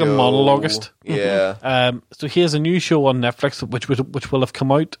 He's more like a monologuist. Yeah. So he has a new show on Netflix, which will have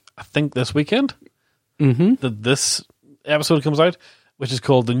come out, I think, this weekend. Mm-hmm. That this episode comes out, which is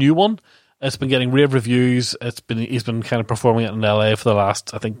called The New One. It's been getting rave reviews. He's been kind of performing it in LA for the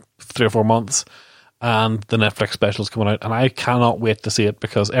last, I think, 3 or 4 months. And the Netflix special is coming out, and I cannot wait to see it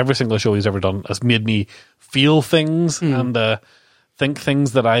because every single show he's ever done has made me feel things and think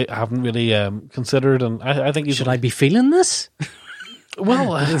things that I haven't really considered. And I think he's Should I be feeling this?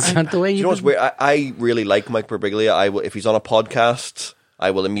 well. Is that the way You know what's weird? I really like Mike Birbiglia. I will, if he's on a podcast,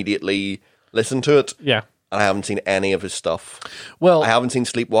 I will immediately listen to it. Yeah. And I haven't seen any of his stuff. Well, I haven't seen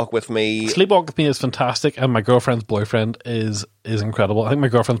Sleepwalk with Me. Sleepwalk with Me is fantastic, and My Girlfriend's Boyfriend is incredible. I think My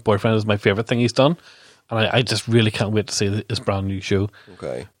Girlfriend's Boyfriend is my favorite thing he's done, and I just really can't wait to see his brand new show.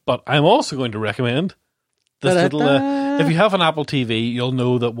 Okay. But I'm also going to recommend this little. If you have an Apple TV, you'll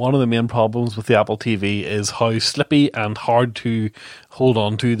know that one of the main problems with the Apple TV is how slippy and hard to hold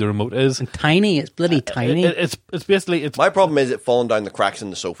on to the remote is. And tiny, it's bloody tiny. It's basically My problem is it falling down the cracks in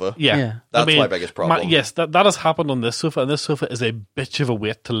the sofa. yeah. Yeah. That's my biggest problem. Yes, that has happened on this sofa, and this sofa is a bitch of a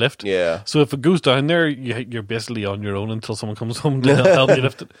weight to lift. Yeah. So if it goes down there, you're basically on your own until someone comes home to help you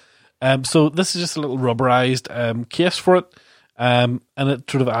lift it. So this is just a little rubberized case for it. And it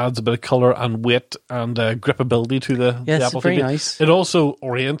sort of adds a bit of colour and weight and gripability to the Yes, Apple very TV. nice. It also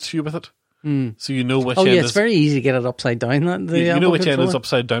orients you with it. So you know which Oh end yeah, it's is very easy to get it upside down. you know which end is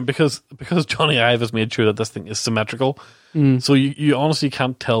upside down because Johnny Ive has made sure that this thing is symmetrical. So you honestly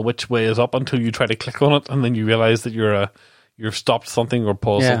can't tell which way is up until you try to click on it, and then you realise that you've stopped something or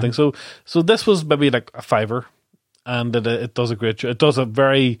paused Yeah. something. So this was maybe like a $5, and it does a great job. It does a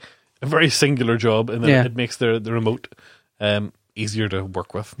very singular job, and then Yeah. it makes the remote easier to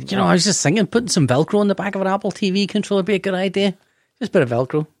work with. You know, I was just thinking putting some Velcro on the back of an Apple TV controller would be a good idea. Just a bit of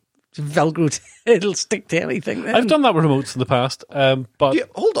Velcro. Velcro, it'll stick to anything. Then. I've done that with remotes in the past, but Yeah,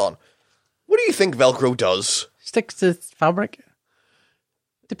 hold on. What do you think Velcro does? Sticks to fabric.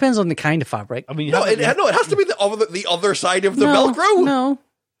 Depends on the kind of fabric. I mean, you No, have- it has to be the other side of the no, Velcro.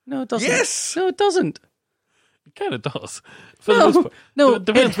 No, it doesn't. Yes. No, it doesn't. it kind of does. For the most No, part. no, It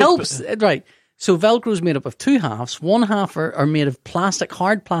depends it helps. Right. So Velcro's made up of 2 halves. One half are made of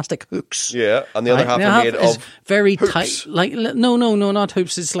hard plastic hooks. Yeah, and the other Right? half The are made is of very hoops. tight. Like no, not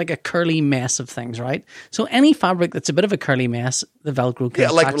hoops. It's like a curly mess of things, right? So any fabric that's a bit of a curly mess, the Velcro can Yeah,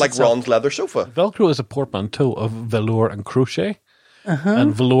 like attach itself. Ron's leather sofa. Velcro is a portmanteau of velour and crochet.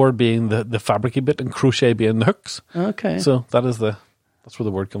 And velour being the fabricy bit and crochet being the hooks. Okay. So that's where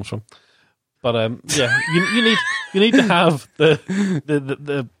the word comes from. But yeah, you need to have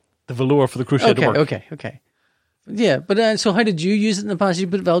the velour for the crochet to work. Okay. Yeah, but so how did you use it in the past? You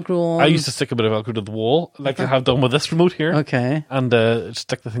put Velcro on? I used to stick a bit of Velcro to the wall, like I have done with this remote here, Okay. and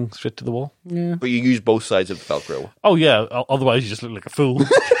stick the thing straight to the wall. But you use both sides of the Velcro. Oh yeah, otherwise you just look like a fool.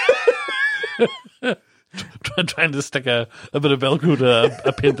 Trying to stick a bit of Velcro to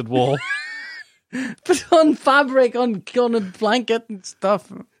a painted wall. Put on fabric, on a blanket and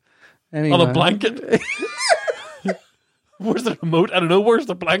stuff. Anyway. On a blanket. Where's the remote? I don't know. Where's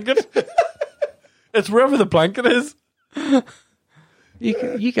the blanket? It's wherever the blanket is.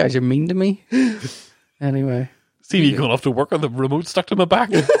 You guys are mean to me. Anyway. See me going off to work on the remote stuck to my back.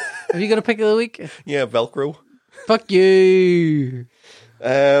 Have you got a pick of the week? Yeah, Velcro. Fuck you.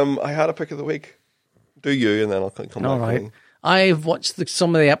 I had a pick of the week. Do you, and then I'll come All back. right. to me. I've watched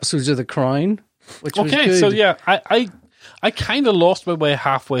some of the episodes of The Crown, which was Okay, good. so yeah, I kind of lost my way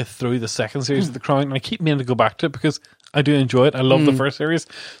halfway through the second series of The Crown, and I keep meaning to go back to it because I do enjoy it. I love the first series.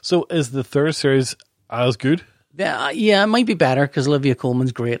 So is the third series as good? Yeah, it might be better because Olivia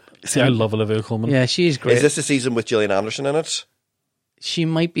Colman's great. See, I love Olivia Colman. Yeah, she's great. Is this the season with Gillian Anderson in it? She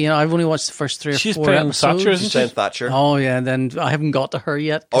might be. I've only watched the first 3 or She's 4 playing episodes. Thatcher, She's isn't saying she? Thatcher. Oh yeah, then I haven't got to her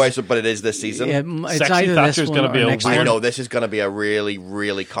yet. All right, but it is this season. Yeah, it's Sexy either Thatcher's this one gonna or be a next weird- I one. know this is going to be a really,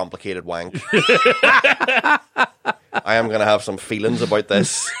 really complicated wank. I am going to have some feelings about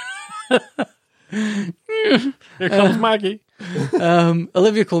this. Here comes Maggie.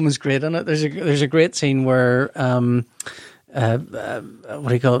 Olivia Colman's great in it. There's a great scene where what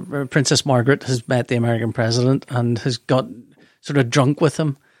do you call it? Princess Margaret has met the American president and has got sort of drunk with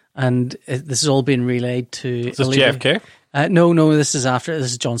him, and this is all being relayed to. Is this JFK? No, this is after.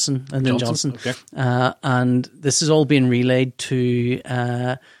 This is Johnson, and then Johnson. Okay. And this is all being relayed to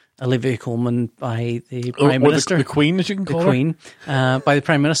Olivia Colman by the Prime Minister. The Queen, as you can call the her? Queen, by the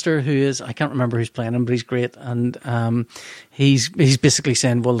Prime Minister, who is, I can't remember who's playing him, but he's great. And he's basically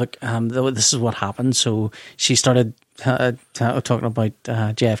saying, well, look, this is what happened. So she started talking about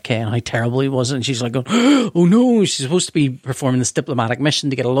JFK and how terrible he was. And she's like, going, oh no, she's supposed to be performing this diplomatic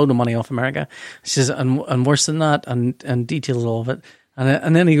mission to get a load of money off America. She says, and worse than that, and details all of it.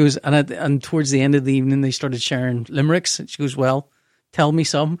 And then he goes, and towards the end of the evening, they started sharing limericks. And she goes, well, tell me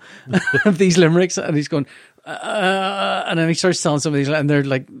some of these limericks. And he's going, and then he starts telling some of these, and they're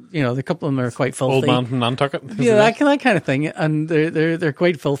like, the couple of them are quite filthy. Old Man from Nantucket. Yeah, that kind of thing. And they're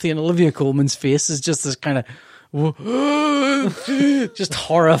quite filthy. And Olivia Colman's face is just this kind of just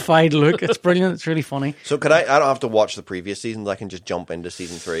horrified look. It's brilliant. It's really funny. So I don't have to watch the previous seasons. I can just jump into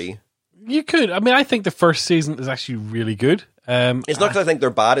season 3. You could. I mean, I think the first season is actually really good. It's not because I think they're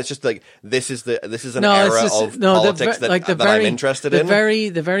bad. It's just like this is an era of politics that I'm interested in.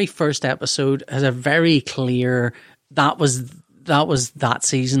 The very first episode has a very clear that was that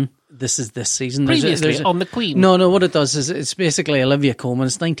season. This is this season. Previously on the Queen. No. What it does is it's basically Olivia Colman.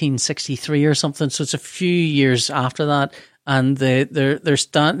 It's 1963 or something. So it's a few years after that. And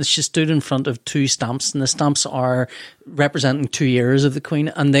she stood in front of 2 stamps, and the stamps are representing 2 eras of the Queen.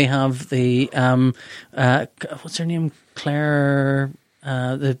 And they have the what's her name, Claire,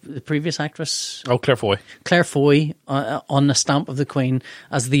 the previous actress. Oh, Claire Foy. Claire Foy on the stamp of the Queen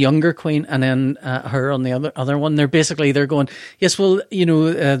as the younger Queen, and then her on the other one. They're going, yes, well,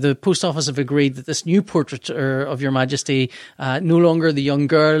 the post office have agreed that this new portrait of Your Majesty, no longer the young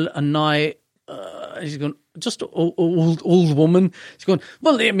girl, and now. He's going, just old woman. He's going,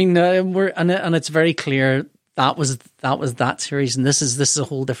 well, I mean, and it's very clear that was that series, and this is a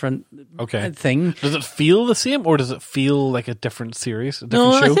whole different thing. Does it feel the same, or does it feel like a different series, a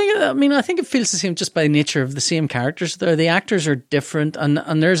different show? I think it feels the same just by nature of the same characters. The actors are different,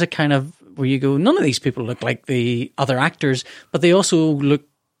 and there's a kind of where you go, none of these people look like the other actors, but they also look.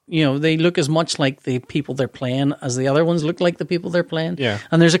 They look as much like the people they're playing as the other ones look like the people they're playing. Yeah.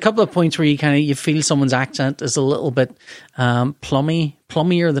 And there's a couple of points where you feel someone's accent is a little bit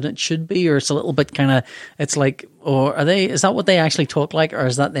plummier than it should be, or it's a little bit kind of, it's like, or is that what they actually talk like, or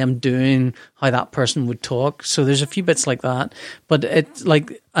is that them doing how that person would talk? So there's a few bits like that, but it's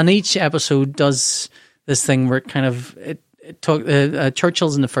like, and each episode does this thing where it kind of,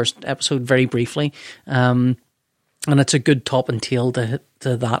 Churchill's in the first episode very briefly, and it's a good top and tail to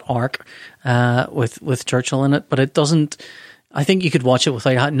that arc with Churchill in it, but it doesn't. I think you could watch it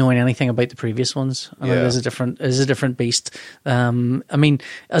without knowing anything about the previous ones. I mean, it is a different beast. I mean,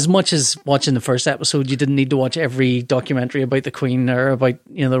 as much as watching the first episode, you didn't need to watch every documentary about the Queen or about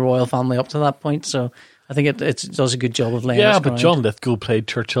the royal family up to that point. So I think it does a good job of laying. Yeah, but John Lithgow played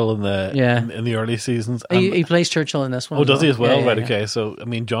Churchill in the early seasons. He plays Churchill in this one. Oh, does he as well? Right, okay. So I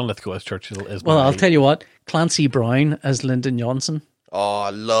mean, John Lithgow as Churchill is. Well, I'll tell you what, Clancy Brown as Lyndon Johnson. Oh, I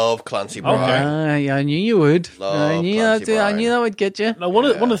love Clancy Brown. Okay. Yeah, I knew you would. I knew that would get you. Now, one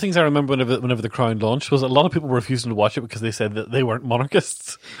of the things I remember whenever The Crown launched was a lot of people were refusing to watch it because they said that they weren't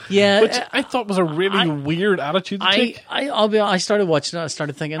monarchists. Yeah, which I thought was a really weird attitude to take. I started watching it. I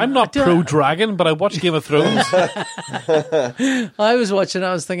started thinking, I'm not pro-dragon, but I watched Game of Thrones. I was watching it.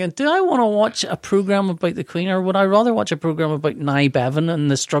 I was thinking, do I want to watch a program about the Queen, or would I rather watch a program about Nye Bevan and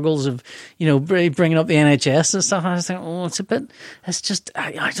the struggles of bringing up the NHS and stuff? And I was thinking, it's just,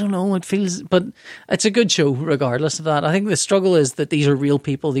 I don't know, it feels, but it's a good show regardless of that. I think the struggle is that these are real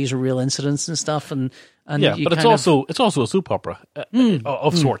people, these are real incidents and stuff, and yeah, but it's also a soap opera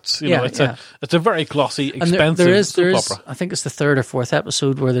of sorts. It's a very glossy, expensive soap opera. I think it's the 3rd or 4th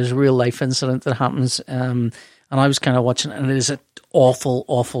episode where there's a real life incident that happens, and I was kind of watching it, and it is an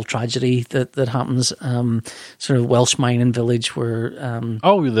awful tragedy that happens. Sort of Welsh mining village where the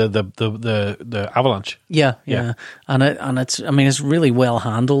avalanche. Yeah, and it's, I mean, it's really well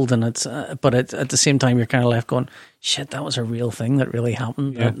handled, and it's but at the same time you're kind of left going, shit, that was a real thing that really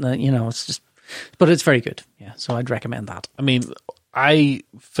happened. Yeah. It's just, but it's very good. Yeah, so I'd recommend that. I mean, I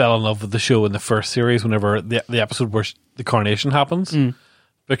fell in love with the show in the first series whenever the episode where the coronation happens,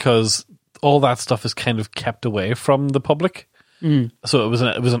 because all that stuff is kind of kept away from the public. So it was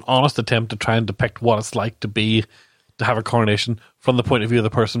an honest attempt to try and depict what it's like to have a coronation from the point of view of the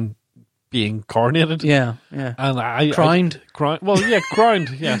person being coronated. Yeah. And Crowned. Well, yeah,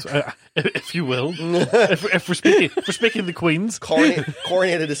 crowned. Yes, if you will. if we're speaking the Queens.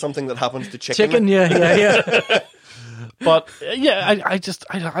 Coronated is something that happens to Chicken, yeah. But yeah,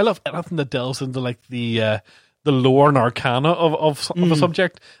 I love anything that delves into like the lore and arcana of a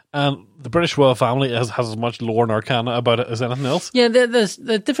subject, and the British royal family has as much lore and arcana about it as anything else. Yeah,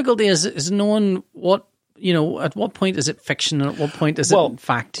 the difficulty is knowing what, at what point is it fiction and at what point is it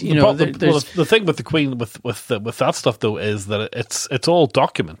fact. The thing with the Queen with that stuff though is that it's all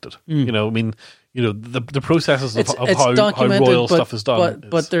documented. The processes of how royal stuff is done.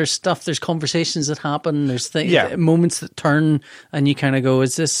 But there's conversations that happen. There's moments that turn, and you kind of go,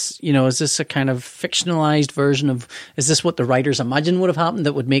 is this a kind of fictionalized version of? Is this what the writers imagine would have happened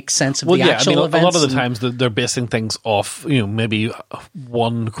that would make sense of the actual events? A lot of the times they're basing things off, maybe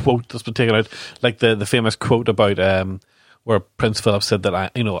one quote that's been taken out, like the famous quote about where Prince Philip said that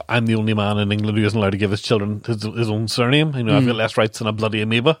I'm the only man in England who isn't allowed to give his children his own surname. I've got less rights than a bloody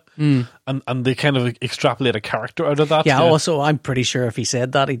amoeba. And they kind of extrapolate a character out of that. Yeah. Also, I'm pretty sure if he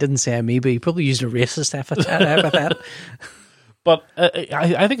said that, he didn't say amoeba. He probably used a racist epithet. But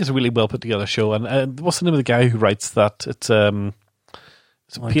I think it's a really well put together show. And what's the name of the guy who writes that? It's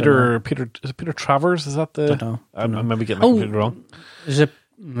Peter Travers. Is that the? Don't know. I'm maybe getting it completely wrong. Is it?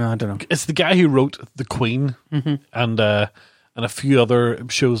 No, I don't know. It's the guy who wrote The Queen and a few other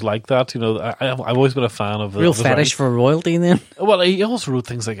shows like that. I've always been a fan of real fetish for royalty. Then, well, he also wrote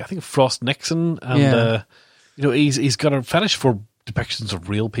things like I think Frost Nixon, and he's got a fetish for depictions of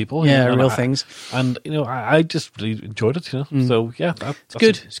real people. Real things. And I just really enjoyed it. So yeah, that's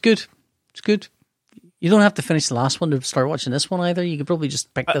good. It's good. You don't have to finish the last one to start watching this one either. You could probably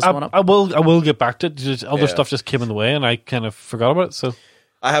just pick this one up. I will get back to it. Other stuff just came in the way, and I kind of forgot about it. So.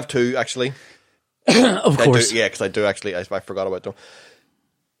 I have two, actually. Of course. Because I do actually. I forgot about them.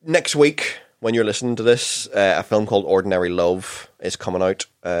 Next week, when you're listening to this, a film called Ordinary Love is coming out.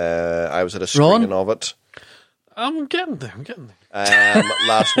 I was at a screening of it. I'm getting there.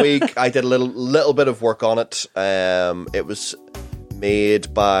 Last week, I did a little bit of work on it. It was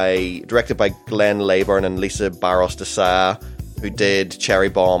directed by Glenn Leyburn and Lisa Barros de Sa, who did Cherry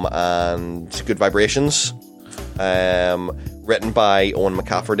Bomb and Good Vibrations. Written by Owen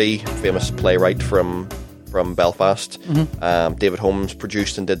McCafferty, famous playwright from Belfast. David Holmes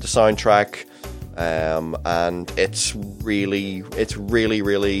produced and did the soundtrack, and it's really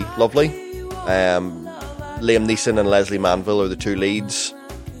lovely. Liam Neeson and Leslie Manville are the two leads,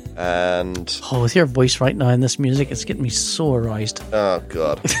 and with your voice right now and this music, it's getting me so aroused. Oh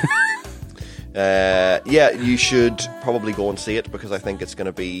god. You should probably go and see it because I think it's going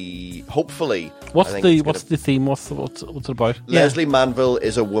to be, hopefully. What's the theme? What's it about? Leslie Manville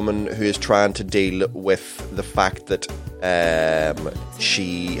is a woman who is trying to deal with the fact that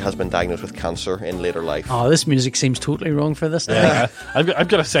she has been diagnosed with cancer in later life. Oh, this music seems totally wrong for this. I've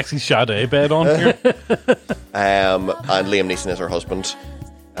got a sexy Sade bed on here. And Liam Neeson is her husband.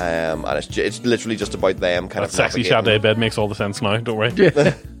 And it's literally just about them kind of sexy Sade bed makes all the sense now, don't worry.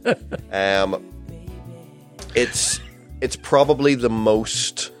 It's probably the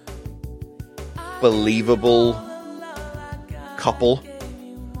most believable couple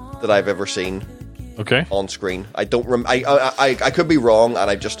that I've ever seen. Okay. On screen. I don't I could be wrong, and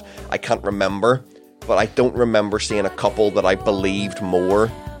I can't remember, but I don't remember seeing a couple that I believed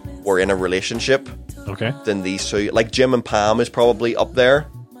more were in a relationship. Okay. Than these two. Like Jim and Pam is probably up there.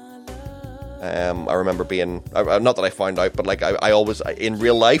 I remember being, not that I found out, but like I always, in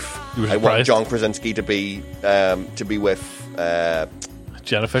real life, I want John Krasinski to be with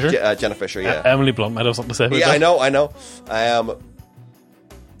Jenna Fisher. Jenna Fisher, yeah. Emily Blunt might have something to say about that. Yeah, I know.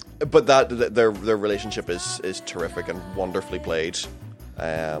 But their relationship is terrific and wonderfully played.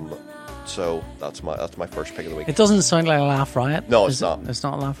 So that's my first pick of the week. It doesn't sound like a Laugh Riot. No, it's not. It's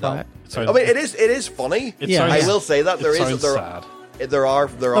not a Laugh Riot. I mean, it is funny. I will say that there is sad. There are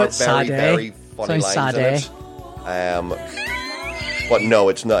very funny lines in it. But no,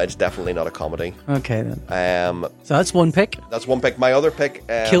 it's not. It's definitely not a comedy. Okay then. So that's one pick. That's one pick. My other pick.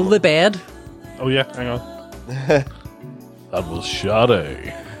 Kill the Bed. Oh yeah, hang on. That was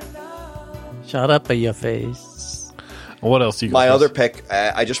Sade. Shut up in your face. What else you got? My other pick.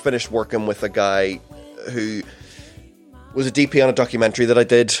 I just finished working with a guy who was a DP on a documentary that I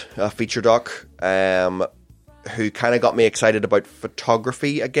did, a feature doc. Who kind of got me excited about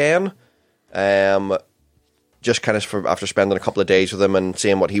photography again. Just kind of after spending a couple of days with him and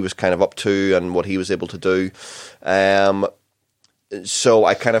seeing what he was kind of up to and what he was able to do. So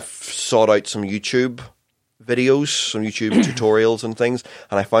I kind of sought out some YouTube videos, some YouTube tutorials and things,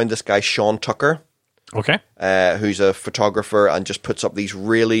 and I found this guy, Sean Tucker. Okay. Who's a photographer and just puts up these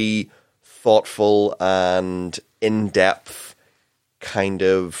really thoughtful and in-depth kind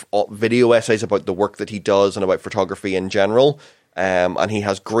of video essays about the work that he does and about photography in general. And he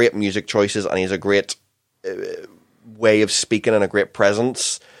has great music choices, and he has a great way of speaking and a great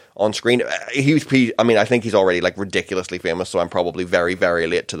presence on screen. I think he's already like ridiculously famous, so I'm probably very, very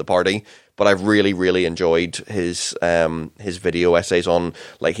late to the party. But I've really, really enjoyed his video essays on,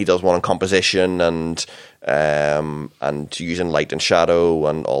 like, he does one on composition and using light and shadow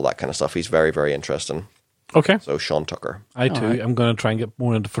and all that kind of stuff. He's very, very interesting. Okay. So Sean Tucker. I too. Right. I'm going to try and get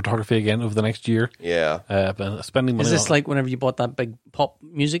more into photography again over the next year. Yeah. But spending money. Is this on like whenever you bought that big pop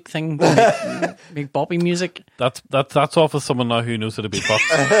music thing? Big boppy music? that's off with someone now who knows how to be pop.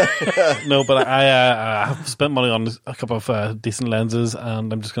 No, but I have spent money on a couple of decent lenses,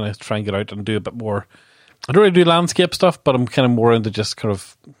 and I'm just going to try and get out and do a bit more. I don't really do landscape stuff, but I'm kind of more into just kind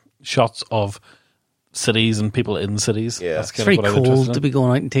of shots of cities and people in cities. Yeah. That's It's kind very of what I'm interested cold in. to be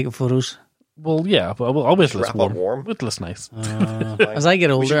going out and taking photos. Well, yeah, but I'll wait till it's Wrap up warm. warm. Wait till it's nice. As I get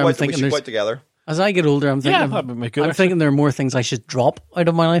We older, should I'm go out thinking there's. together. As I get older, I'm Yeah, thinking. that would make good, I'm actually. thinking there are more things I should drop out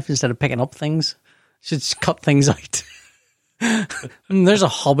of my life instead of picking up things. Should just cut things out. And there's a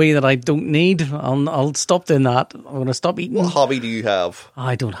hobby that I don't need. I'll stop doing that. I'm going to stop eating. What hobby do you have?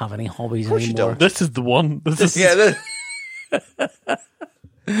 I don't have any hobbies course you anymore. don't. This is the one. This is Yeah,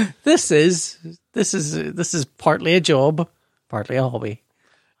 This is partly a job, partly a hobby.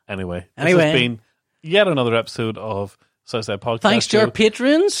 Anyway, this Anyway. has been yet another episode of Southside Podcast. Thanks to our Show.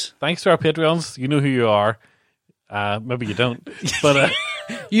 patrons. Thanks to our Patreons. You know who you are. Maybe you don't, but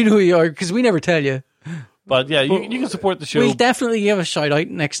You know who you are because we never tell you. yeah, you can support the show. We'll definitely give a shout out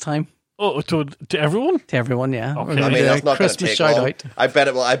next time To everyone. to everyone. Yeah, Okay. We're gonna I mean, do a that's not going to Christmas take shout long. out. I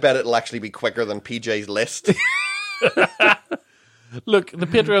bet it'll actually be quicker than PJ's list. Look, the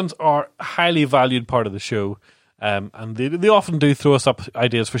Patreons are a highly valued part of the show, and they often do throw us up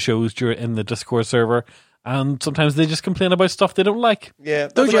ideas for shows in the Discord server, and sometimes they just complain about stuff they don't like. Yeah,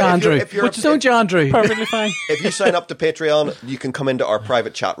 that's Don't you, right. Andrew? If you're, Don't you, Andrew? Perfectly fine. if you sign up to Patreon, you can come into our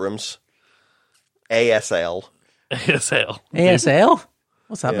private chat rooms. ASL. ASL. ASL?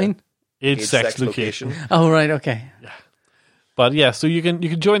 What's that Yeah. mean? Age, sex, location. Oh, right, okay. But yeah, so you can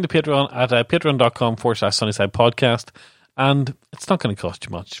join the Patreon at patreon.com/Sunnyside Podcast, and it's not going to cost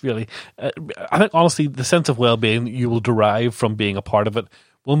you much, really. I think, honestly, the sense of well-being you will derive from being a part of it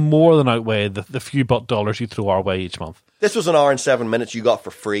will more than outweigh the few dollars you throw our way each month. This was an hour and 7 minutes you got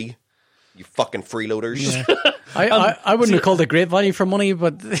for free. You fucking freeloaders. I wouldn't have called it great value for money,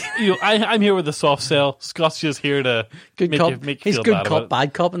 but I'm here with the soft sell. Scott's just here to good make cop. you, make you He's feel good bad cop, about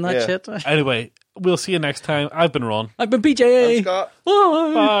bad cop, and that Yeah. shit. it. Anyway, we'll see you next time. I've been Ron. I've been PJ. Scott.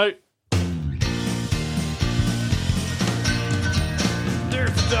 Bye. Bye.